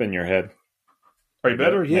that chip in your head. Are you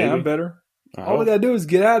better? Yeah, maybe. I'm better. All we gotta do is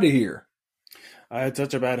get out of here. I had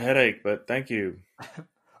such a bad headache, but thank you.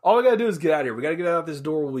 All we gotta do is get out of here. We gotta get out this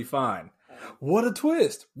door. We'll be fine. What a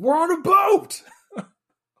twist! We're on a boat.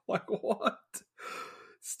 Like, what?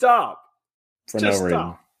 Stop.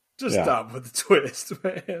 Just stop with the twist,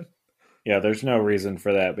 man. Yeah, there's no reason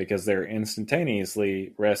for that because they're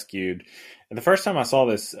instantaneously rescued. And the first time I saw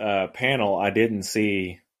this panel, I didn't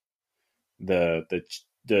see the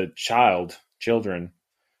children,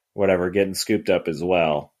 whatever, getting scooped up as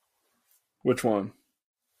well. Which one?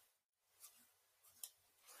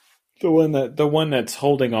 The one that's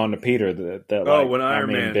holding on to Peter. When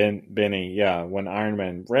Iron Man, Benny, yeah, when Iron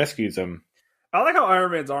Man rescues him. I like how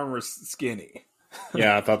Iron Man's armor is skinny.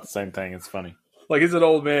 Yeah, I thought the same thing. It's funny. Like, he's an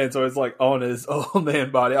old man, so it's like on his old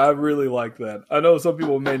man body. I really like that. I know some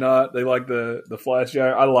people may not. They like the Flash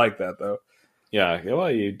giant. I like that, though. Yeah,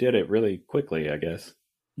 well, you did it really quickly, I guess.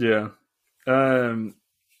 Yeah.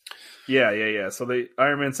 Yeah. So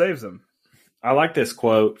Iron Man saves him. I like this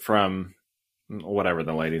quote from whatever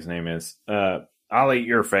the lady's name is. I'll eat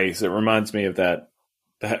your face. It reminds me of that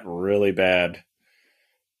really bad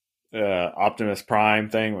Optimus Prime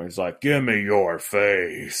thing where he's like, give me your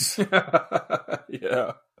face.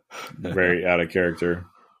 Yeah. Very out of character.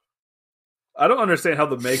 I don't understand how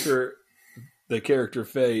the character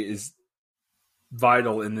Faye, is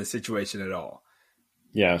vital in this situation at all.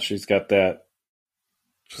 Yeah, she's got that.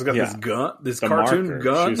 She's got this gun, this cartoon marker.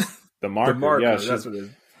 gun. The marker. The marker, yeah, that's what it is.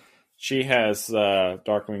 She has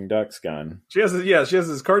Darkwing Duck's gun. She has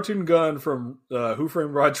this cartoon gun from Who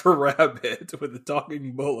Framed Roger Rabbit with the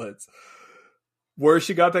talking bullets. Where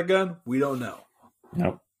she got that gun, we don't know.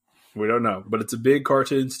 Nope. We don't know. But it's a big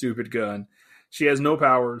cartoon stupid gun. She has no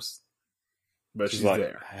powers, but she's like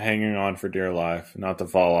there. Hanging on for dear life, not to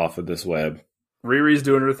fall off of this web. Riri's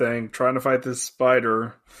doing her thing, trying to fight this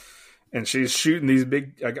spider. And she's shooting these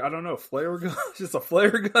big, I don't know, flare gun? Just a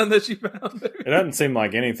flare gun that she found there. It doesn't seem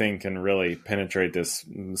like anything can really penetrate this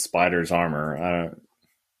spider's armor.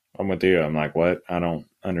 I'm with you. I'm like, what? I don't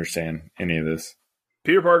understand any of this.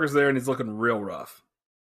 Peter Parker's there, and he's looking real rough.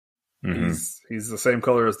 Mm-hmm. He's the same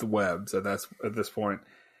color as the web, so that's at this point.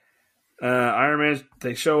 Iron Man,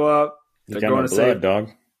 they show up. They're going to save dog.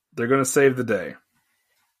 They're going to save the day.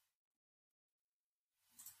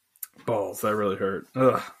 Balls, that really hurt.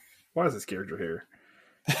 Ugh. Why is this character here?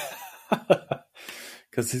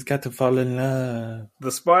 Because he's got to fall in love.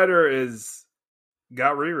 The spider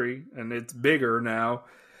got Riri, and it's bigger now.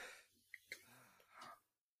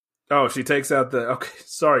 Oh, she takes out okay,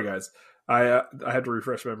 sorry guys. I had to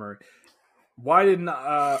refresh my memory. Why didn't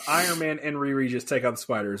Iron Man and Riri just take out the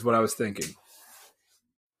spider is what I was thinking.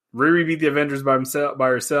 Riri beat the Avengers by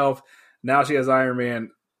herself. Now she has Iron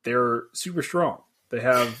Man. They're super strong. They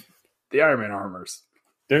have the Iron Man armors.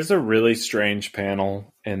 There's a really strange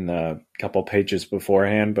panel in the couple pages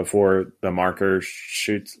beforehand, before the marker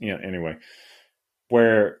shoots, anyway,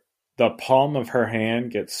 where the palm of her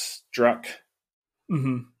hand gets struck.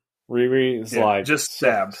 Mm-hmm. Riri is just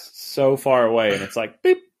stabbed so far away, and it's like,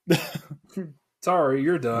 beep. Sorry,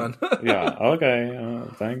 you're done. Yeah, okay,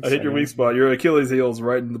 thanks. I hit your weak spot. Your Achilles heel's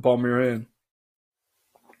right in the palm of your hand.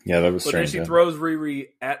 Yeah, that was strange. But then she throws Riri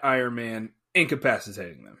at Iron Man,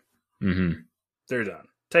 incapacitating them. Mm-hmm. They're done.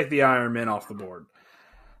 Take the Iron Man off the board.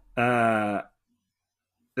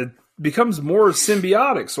 It becomes more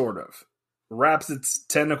symbiotic, sort of. Wraps its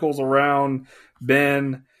tentacles around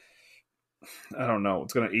Ben. I don't know.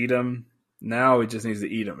 It's going to eat him. Now it just needs to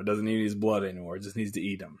eat him. It doesn't need his blood anymore. It just needs to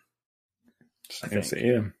eat him. I think. To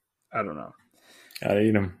eat him. I don't know. Gotta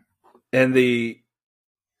eat him. And the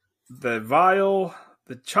vial,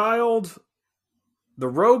 the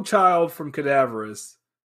rogue child from Cadaverous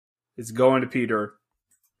is going to Peter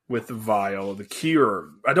with the vial, the cure.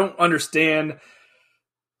 I don't understand.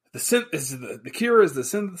 The cure is the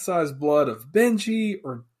synthesized blood of Benji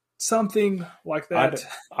or something like that.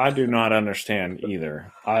 I do not understand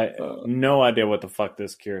either. I no idea what the fuck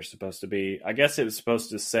this cure is supposed to be. I guess it was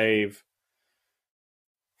supposed to save.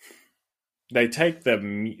 They take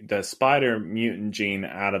the spider mutant gene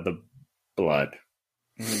out of the blood,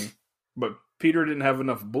 but Peter didn't have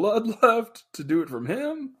enough blood left to do it from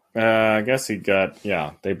him. I guess they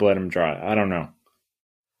bled him dry. I don't know.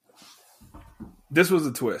 This was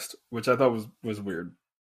a twist, which I thought was weird.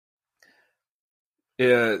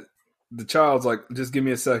 The child's like, just give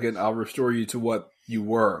me a second, I'll restore you to what you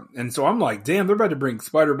were. And so I'm like, damn, they're about to bring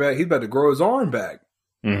Spider back. He's about to grow his arm back.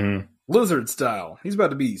 Mm-hmm. Lizard style. He's about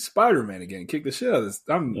to be Spider-Man again. Kick the shit out of this.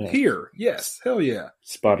 I'm here. Yes. Hell yeah.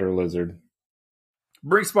 Spider Lizard.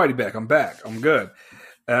 Bring Spidey back. I'm back. I'm good.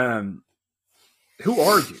 Who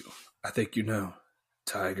are you? I think you know.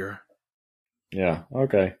 Tiger. Yeah.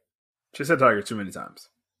 Okay. She said Tiger too many times.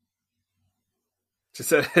 She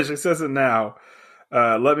says it now.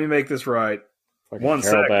 Let me make this right. Like one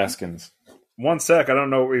Carol Baskins. 1 sec. I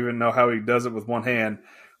don't even know how he does it with one hand,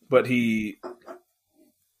 but he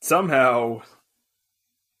somehow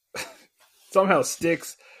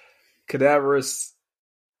sticks Cadaverous'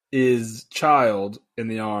 child in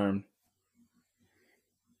the arm.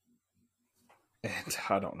 And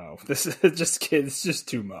I don't know. This is it's just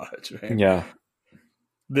too much, man. Yeah.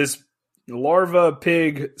 This larva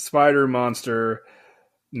pig spider monster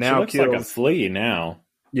now she looks kills like a flea now.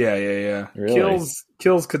 Yeah. Really?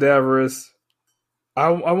 Kills Cadaverous. I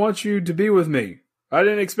want you to be with me. I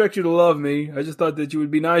didn't expect you to love me. I just thought that you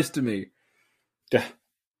would be nice to me. Yeah.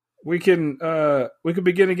 We can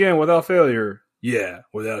begin again without failure. Yeah,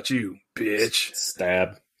 without you, bitch.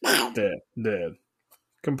 Stab. Dead.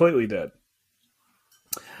 Completely dead.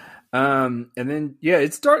 And then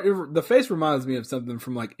the face reminds me of something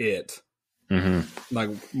from like It. Mm-hmm. Like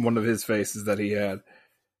one of his faces that he had.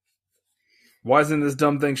 Why isn't this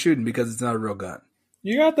dumb thing shooting? Because it's not a real gun.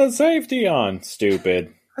 You got the safety on,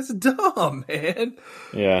 stupid. That's dumb, man.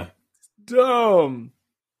 Yeah. Dumb.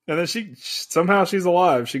 And then somehow she's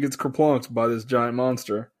alive. She gets kerplunked by this giant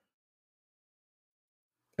monster.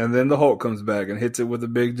 And then the Hulk comes back and hits it with a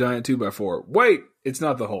big giant 2x4. Wait, it's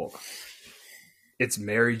not the Hulk. It's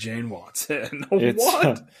Mary Jane Watson.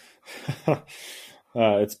 What?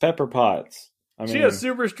 It's Pepper Potts. She has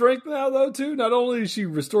super strength now, though, too. Not only is she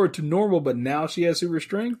restored to normal, but now she has super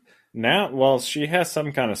strength. Now, well, she has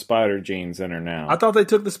some kind of spider genes in her now. I thought they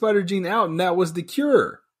took the spider gene out, and that was the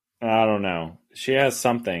cure. I don't know. She has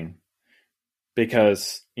something.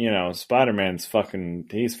 Because, Spider-Man's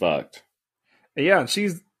he's fucked. Yeah, and she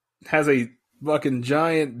has a fucking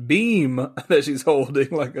giant beam that she's holding,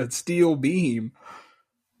 like a steel beam.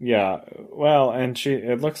 Yeah, well, and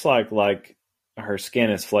it looks like her skin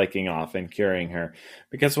is flaking off and curing her.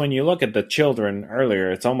 Because when you look at the children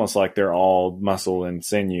earlier, it's almost like they're all muscle and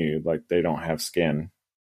sinew, like they don't have skin.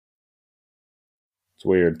 It's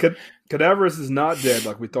weird. Cadaverous is not dead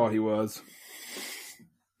like we thought he was.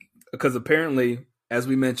 Because apparently, as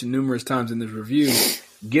we mentioned numerous times in this review,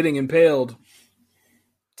 getting impaled,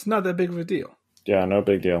 it's not that big of a deal. Yeah, no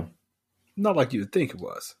big deal. Not like you would think it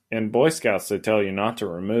was. In Boy Scouts, they tell you not to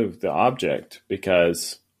remove the object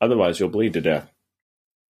because otherwise you'll bleed to death.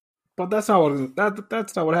 But that's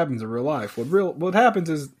not what happens in real life. What happens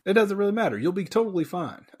is it doesn't really matter. You'll be totally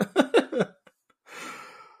fine.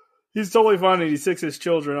 He's totally fine, and he sicks his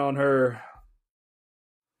children on her.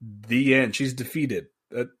 The end. She's defeated.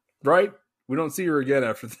 Right? We don't see her again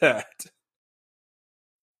after that.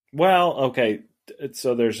 Well, okay.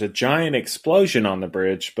 So there's a giant explosion on the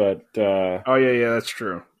bridge, but... oh, yeah, that's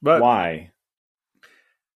true. But why?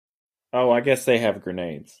 Oh, I guess they have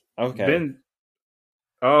grenades. Okay.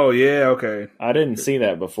 Oh, yeah, okay. I didn't see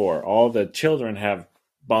that before. All the children have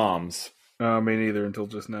bombs. Me neither until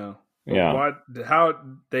just now. Yeah. How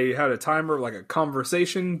they had a timer, like a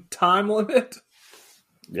conversation time limit?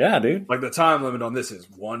 Yeah, dude. Like the time limit on this is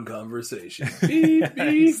one conversation. Beep,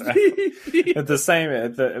 beep, beep, beep.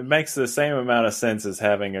 It makes the same amount of sense as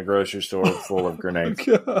having a grocery store full of grenades.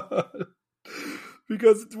 God.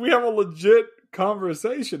 Because we have a legit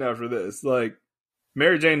conversation after this. Like,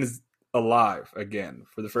 Mary Jane is alive again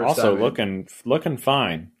for the first time. Also looking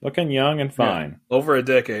fine. Looking young and fine. Yeah, over a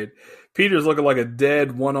decade. Peter's looking like a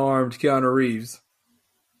dead, one-armed Keanu Reeves.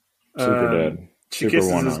 Super dead. She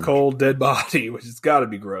kisses his cold, dead body, which has got to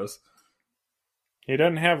be gross. He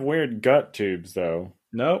doesn't have weird gut tubes, though.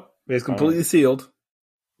 Nope. He's completely sealed.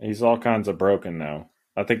 He's all kinds of broken, though.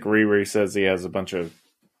 I think Riri says he has a bunch of...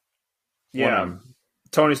 Yeah.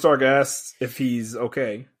 Tony Stark asks if he's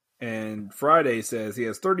okay. And Friday says he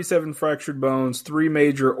has 37 fractured bones, 3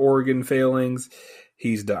 major organ failings.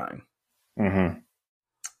 He's dying. Mm-hmm.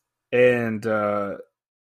 And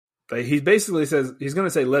he basically says he's going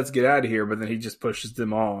to say, let's get out of here, but then he just pushes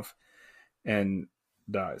them off and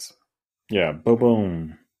dies. Yeah,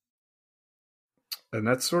 boom. And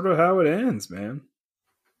that's sort of how it ends, man.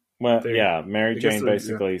 Well, Mary Jane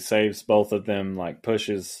basically saves both of them, like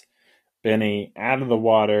pushes Benny out of the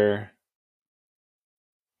water.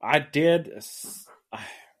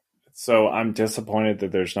 So I'm disappointed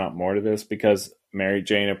that there's not more to this because Mary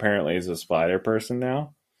Jane apparently is a spider person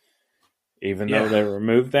now. Even though they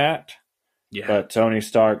removed that. Yeah. But Tony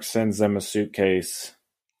Stark sends them a suitcase.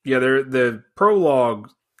 Yeah, the prologue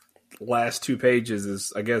last 2 pages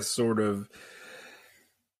is, I guess, sort of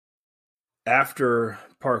after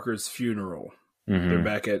Parker's funeral. Mm-hmm. They're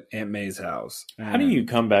back at Aunt May's house. How do you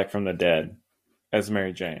come back from the dead as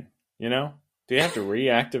Mary Jane? You know? Do you have to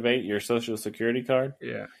reactivate your Social Security card?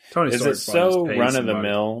 Yeah. Tony Stark is it so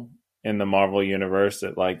run-of-the-mill in the Marvel universe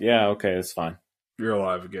that, like, yeah, okay, it's fine. You're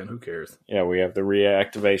alive again. Who cares? Yeah, we have the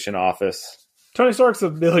reactivation office. Tony Stark's a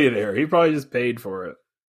billionaire. He probably just paid for it.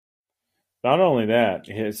 Not only that,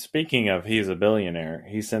 speaking of he's a billionaire,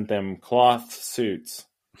 he sent them cloth suits.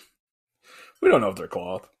 We don't know if they're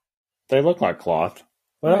cloth. They look like cloth.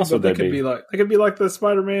 What else would they be? They could be like the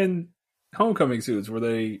Spider-Man Homecoming suits where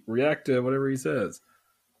they react to whatever he says.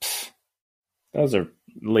 Those are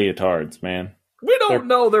leotards, man. We don't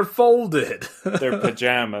know. They're folded. They're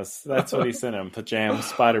pajamas. That's what he sent him. Pajamas.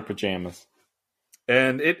 Spider pajamas.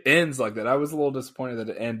 And it ends like that. I was a little disappointed that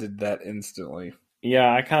it ended that instantly.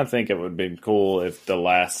 Yeah, I kind of think it would be cool if the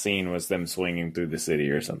last scene was them swinging through the city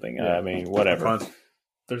or something. Yeah. I mean, whatever.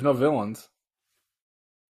 There's no villains.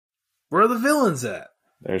 Where are the villains at?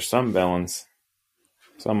 There's some villains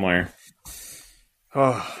somewhere.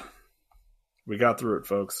 Oh, we got through it,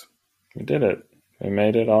 folks. We did it. We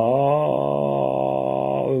made it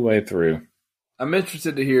all the way through. I'm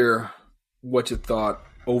interested to hear what you thought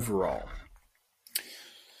overall.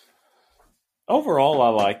 Overall, I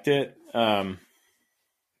liked it. And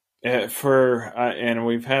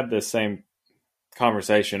we've had the same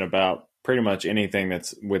conversation about pretty much anything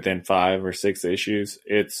that's within 5 or 6 issues.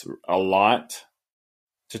 It's a lot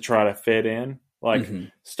to try to fit in, like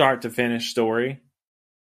start to finish story.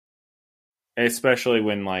 Especially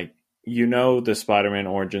when, like, the Spider-Man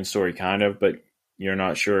origin story kind of, but you're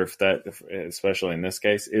not sure if that, especially in this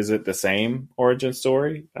case, is it the same origin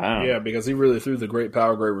story? I don't know. Yeah, because he really threw the great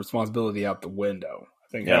power, great responsibility out the window. I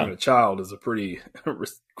think having a child is a pretty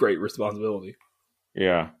great responsibility.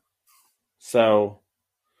 Yeah. So,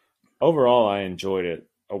 overall, I enjoyed it.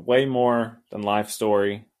 Way more than Life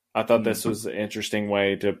Story. I thought this was an interesting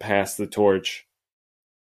way to pass the torch.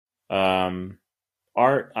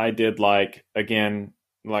 Art, I did like. Again,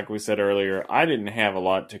 like we said earlier, I didn't have a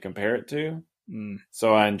lot to compare it to.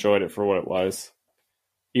 So I enjoyed it for what it was.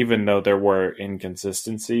 Even though there were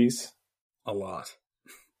inconsistencies. A lot.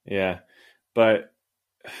 Yeah. But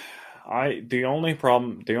the only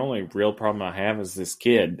real problem I have is this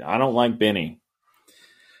kid. I don't like Benny.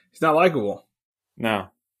 He's not likable. No.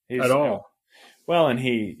 At all. Well, and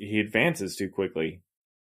he advances too quickly.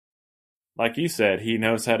 Like you said, he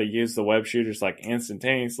knows how to use the web shooters like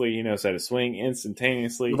instantaneously. He knows how to swing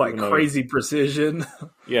instantaneously. With like crazy precision.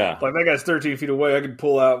 Yeah. Like that guy's 13 feet away. I can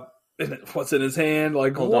pull out what's in his hand.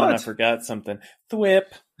 Like, hold on, I forgot something. The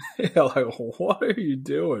whip. Yeah, like, what are you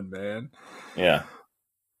doing, man? Yeah.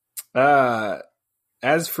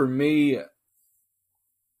 As for me,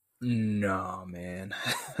 no, man.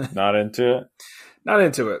 Not into it? Not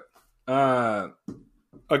into it.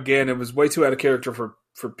 Again, it was way too out of character for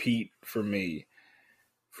Pete, for me,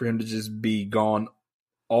 for him to just be gone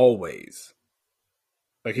always.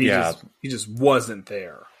 Like he just wasn't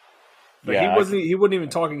there. Like he wasn't even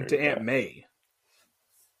talking to Aunt May.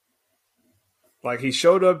 Like he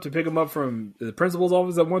showed up to pick him up from the principal's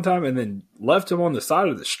office at one time and then left him on the side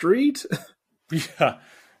of the street. Yeah.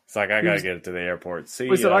 It's like, I gotta get it to the airport. See,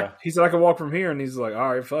 he said I can walk from here, and he's like,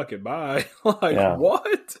 all right, fuck it, bye. Like,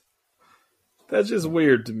 what? That's just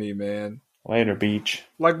weird to me, man. Later, beach.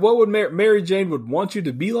 Like, what would Mary Jane would want you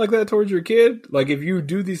to be like that towards your kid? Like, if you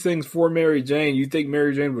do these things for Mary Jane, you think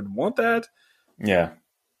Mary Jane would want that? Yeah.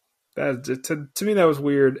 That to me, that was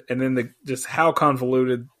weird. And then just how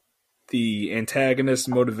convoluted the antagonist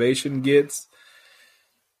motivation gets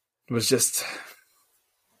was just,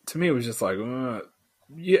 to me, it was just like,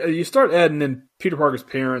 you start adding in Peter Parker's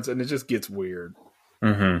parents, and it just gets weird.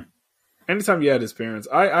 Mm-hmm. Anytime you add his parents,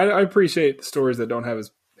 I appreciate the stories that don't have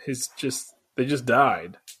they just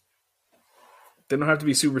died. They don't have to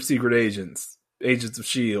be super secret agents of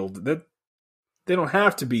S.H.I.E.L.D. That they don't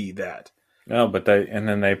have to be that. No, but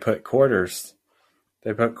they put quarters.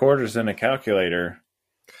 They put quarters in a calculator,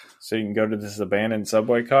 so you can go to this abandoned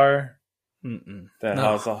subway car. No,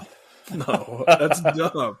 that's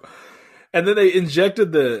dumb. And then they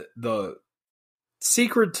injected the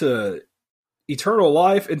secret to eternal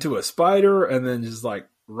life into a spider, and then just like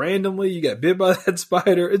randomly you got bit by that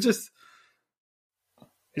spider. It just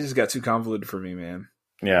got too convoluted for me, man.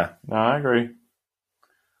 Yeah, no, I agree.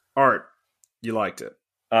 Art, you liked it.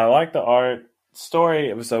 I like the art. Story,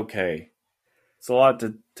 it was okay. It's a lot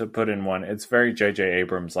to put in one. It's very J.J.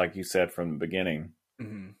 Abrams, like you said from the beginning.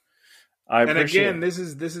 Mm-hmm. Again, this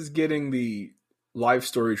is getting the life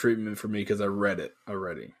story treatment for me because I read it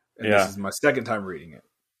already. And this is my second time reading it.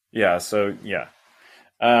 Yeah, so, yeah.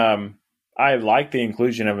 I like the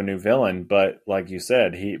inclusion of a new villain, but like you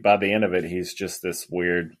said, by the end of it, he's just this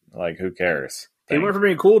weird, like, who cares? He went from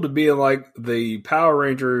being cool to being like the Power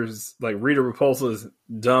Rangers, like Rita Repulsa's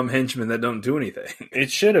dumb henchmen that don't do anything.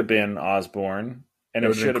 It should have been Osborn, and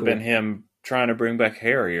it should have been him trying to bring back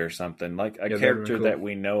Harry or something, like a character that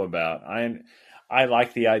we know about. I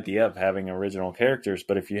like the idea of having original characters,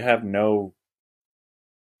 but if you have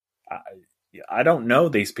I don't know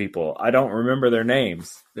these people. I don't remember their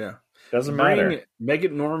names. Yeah. Doesn't matter. Make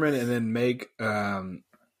it Norman, and then make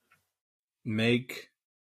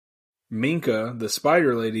Minka, the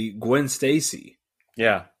Spider Lady, Gwen Stacy.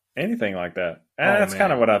 Yeah, anything like that. That's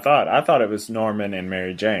kind of what I thought. I thought it was Norman and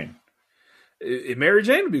Mary Jane. Mary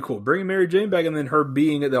Jane would be cool. Bringing Mary Jane back and then her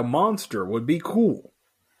being the monster would be cool.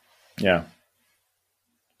 Yeah.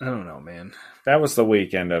 I don't know, man. That was the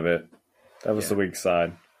weak end of it. That was the weak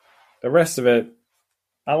side. The rest of it,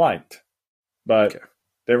 I liked. But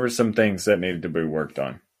there were some things that needed to be worked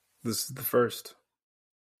on. This is the first.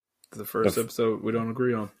 The first episode we don't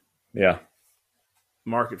agree on. Yeah.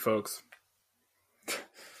 Mark it, folks.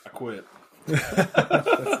 I quit.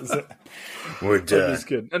 We're done. I'm just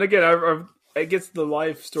kidding. And again, it gets the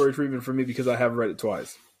life story treatment for me because I have read it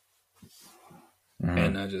twice. Mm-hmm.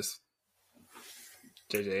 And I just...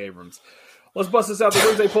 J.J. Abrams. Let's bust this out. The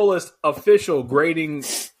Wednesday Pull List official grading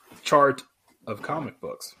chart of comic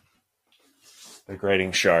books. The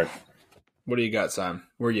grading chart. What do you got, Simon?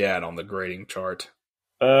 Where you at on the grading chart?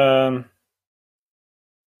 I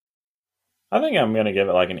think I'm going to give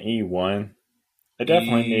it like an E1. It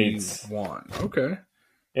definitely needs... E1. Okay.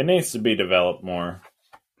 It needs to be developed more.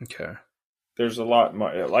 Okay. There's a lot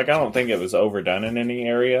more... Like, I don't think it was overdone in any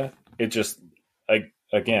area. It just...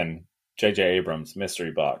 again, J.J. Abrams,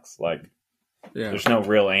 mystery box. Like, there's no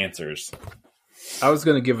real answers. I was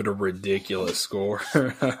going to give it a ridiculous score.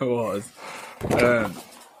 I was.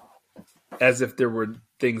 As if there were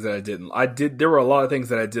things that I didn't. There were a lot of things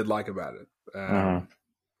that I did like about it.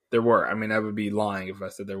 There were. I mean, I would be lying if I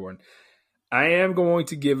said there weren't. I am going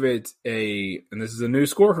to give it and this is a new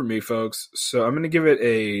score for me, folks. So I'm going to give it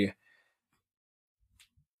a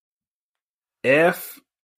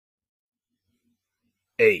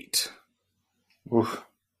F8. Oof.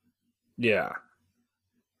 Yeah.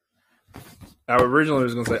 I originally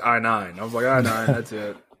was going to say I9. I was like, I9, that's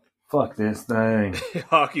it. Fuck this thing.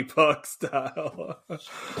 Hockey puck style.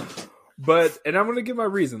 And I'm going to give my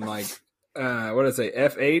reason, like, what did I say,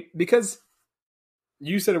 F8? Because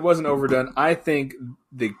you said it wasn't overdone. I think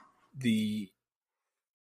the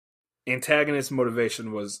antagonist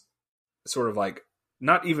motivation was sort of like,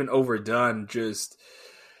 not even overdone, just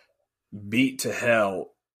beat to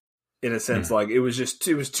hell in a sense. Like, it was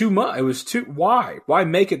too much. It was too, why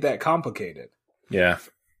make it that complicated? Yeah.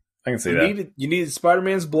 I can see that. You needed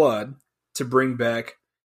Spider-Man's blood to bring back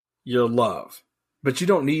your love. But you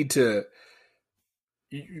don't need to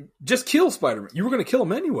just kill Spider-Man. You were going to kill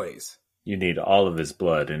him anyways. You need all of his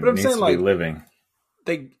blood, and it needs to be living.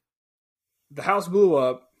 The house blew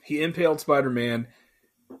up. He impaled Spider-Man,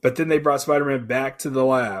 but then they brought Spider-Man back to the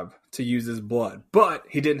lab to use his blood. But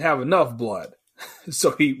he didn't have enough blood,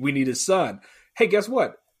 so we need his son. Hey, guess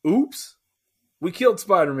what? Oops. We killed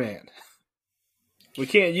Spider-Man. We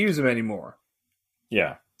can't use him anymore.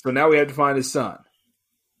 Yeah. So now we have to find his son.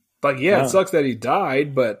 Like, it sucks that he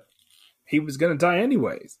died, but he was going to die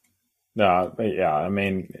anyways. No, yeah, I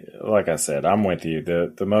mean, like I said, I'm with you.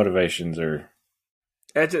 The motivations are...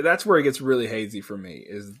 That's where it gets really hazy for me,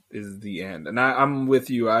 is the end. And I'm with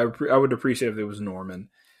you. I would appreciate if it was Norman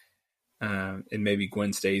and maybe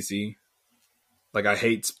Gwen Stacy. Like, I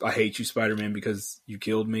hate you, Spider-Man, because you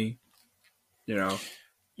killed me. You know?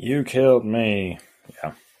 You killed me.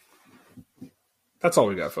 Yeah. That's all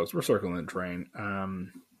we got, folks. We're circling the train. I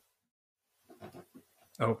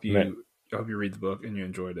hope you read the book and you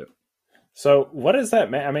enjoyed it. So what does that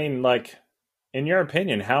mean? I mean, like, in your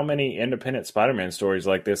opinion, how many independent Spider-Man stories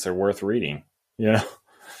like this are worth reading? You know?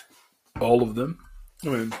 All of them. I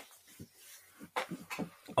mean,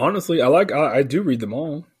 honestly, I do read them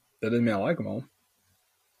all. That doesn't mean I like them all.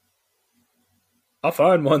 I'll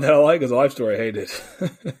find one that I like as a life story I hated.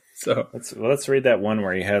 So let's read that one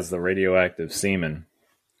where he has the radioactive semen.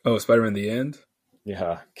 Oh, Spider-Man: The End?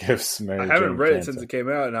 Yeah, gives Mary I haven't read it since it came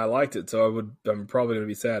out, and I liked it, so I'm probably going to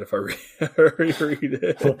be sad if I reread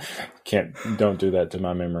it. Don't do that to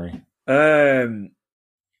my memory. You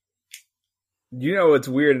know what's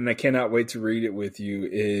weird, and I cannot wait to read it with you,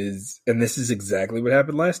 and this is exactly what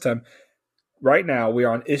happened last time. Right now, we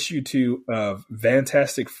are on issue 2 of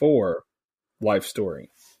Fantastic Four life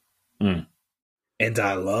story. And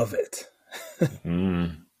I love it.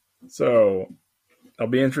 So I'll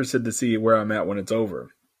be interested to see where I'm at when it's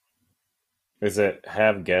over. Does it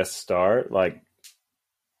have guest star? Like,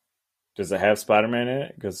 does it have Spider-Man in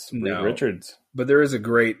it? Because Reed Richards. But there is a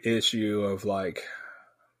great issue of, like,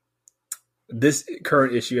 this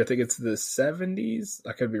current issue. I think it's the 70s.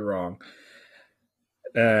 I could be wrong.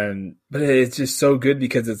 But it's just so good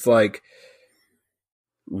because it's like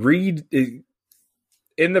Reed.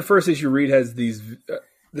 In the first issue, Reed has these.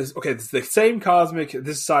 It's the same cosmic.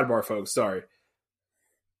 This is sidebar, folks. Sorry.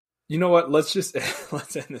 You know what? Let's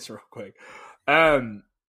end this real quick.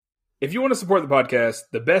 If you want to support the podcast,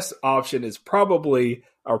 the best option is probably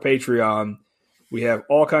our Patreon. We have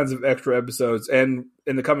all kinds of extra episodes, and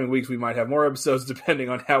in the coming weeks, we might have more episodes depending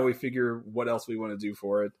on how we figure what else we want to do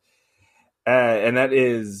for it. And that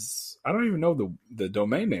is, I don't even know the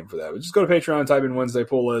domain name for that. But just go to Patreon, type in Wednesday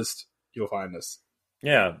Pull List. You'll find us.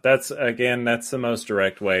 Yeah, that's the most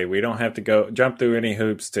direct way. We don't have to jump through any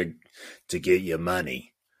hoops to get you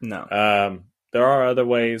money. No. There are other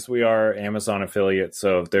ways. We are Amazon affiliates,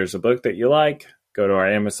 so if there's a book that you like, go to our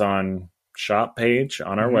Amazon shop page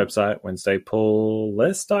on our website,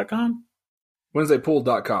 WednesdayPullList.com?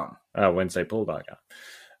 WednesdayPull.com.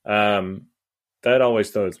 WednesdayPull.com. That always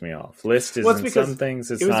throws me off. List is in some things,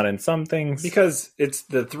 it's not in some things. Because it's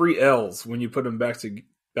the 3 L's when you put them back to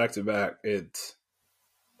back.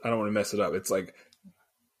 I don't want to mess it up. It's like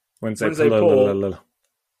Wednesday Pull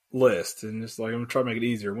List. And just like, I'm trying to make it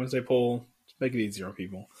easier. Wednesday Pull, just make it easier on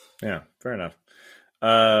people. Yeah, fair enough.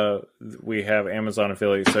 We have Amazon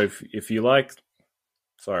affiliates. So if you like,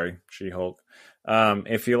 She-Hulk.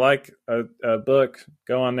 If you like a book,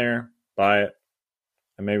 go on there, buy it,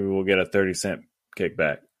 and maybe we'll get a 30-cent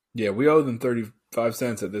kickback. Yeah, we owe them 35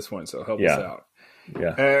 cents at this point, so help us out.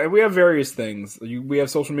 Yeah. And we have various things. We have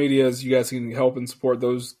social medias. You guys can help and support.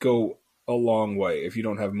 Those go a long way if you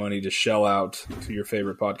don't have money to shell out to your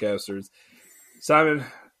favorite podcasters. Simon,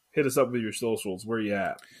 hit us up with your socials. Where are you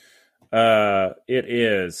at? It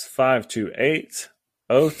is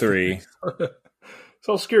 52803.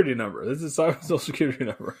 Social security number. This is Simon's social security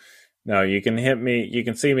number. No, you can hit me. You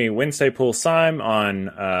can see me Wednesday Pool Sim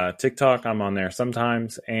on TikTok. I'm on there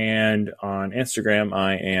sometimes, and on Instagram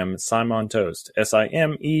I am Simon Toast.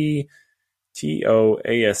 SIMETOAST.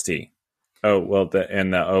 Oh well, the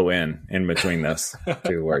ON in between those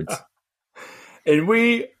 2 words. And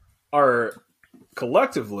we are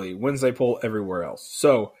collectively Wednesday Poll everywhere else.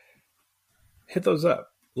 So hit those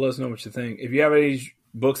up. Let us know what you think. If you have any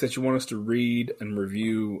books that you want us to read and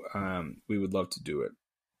review, we would love to do it.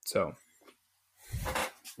 So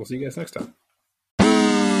we'll see you guys next time.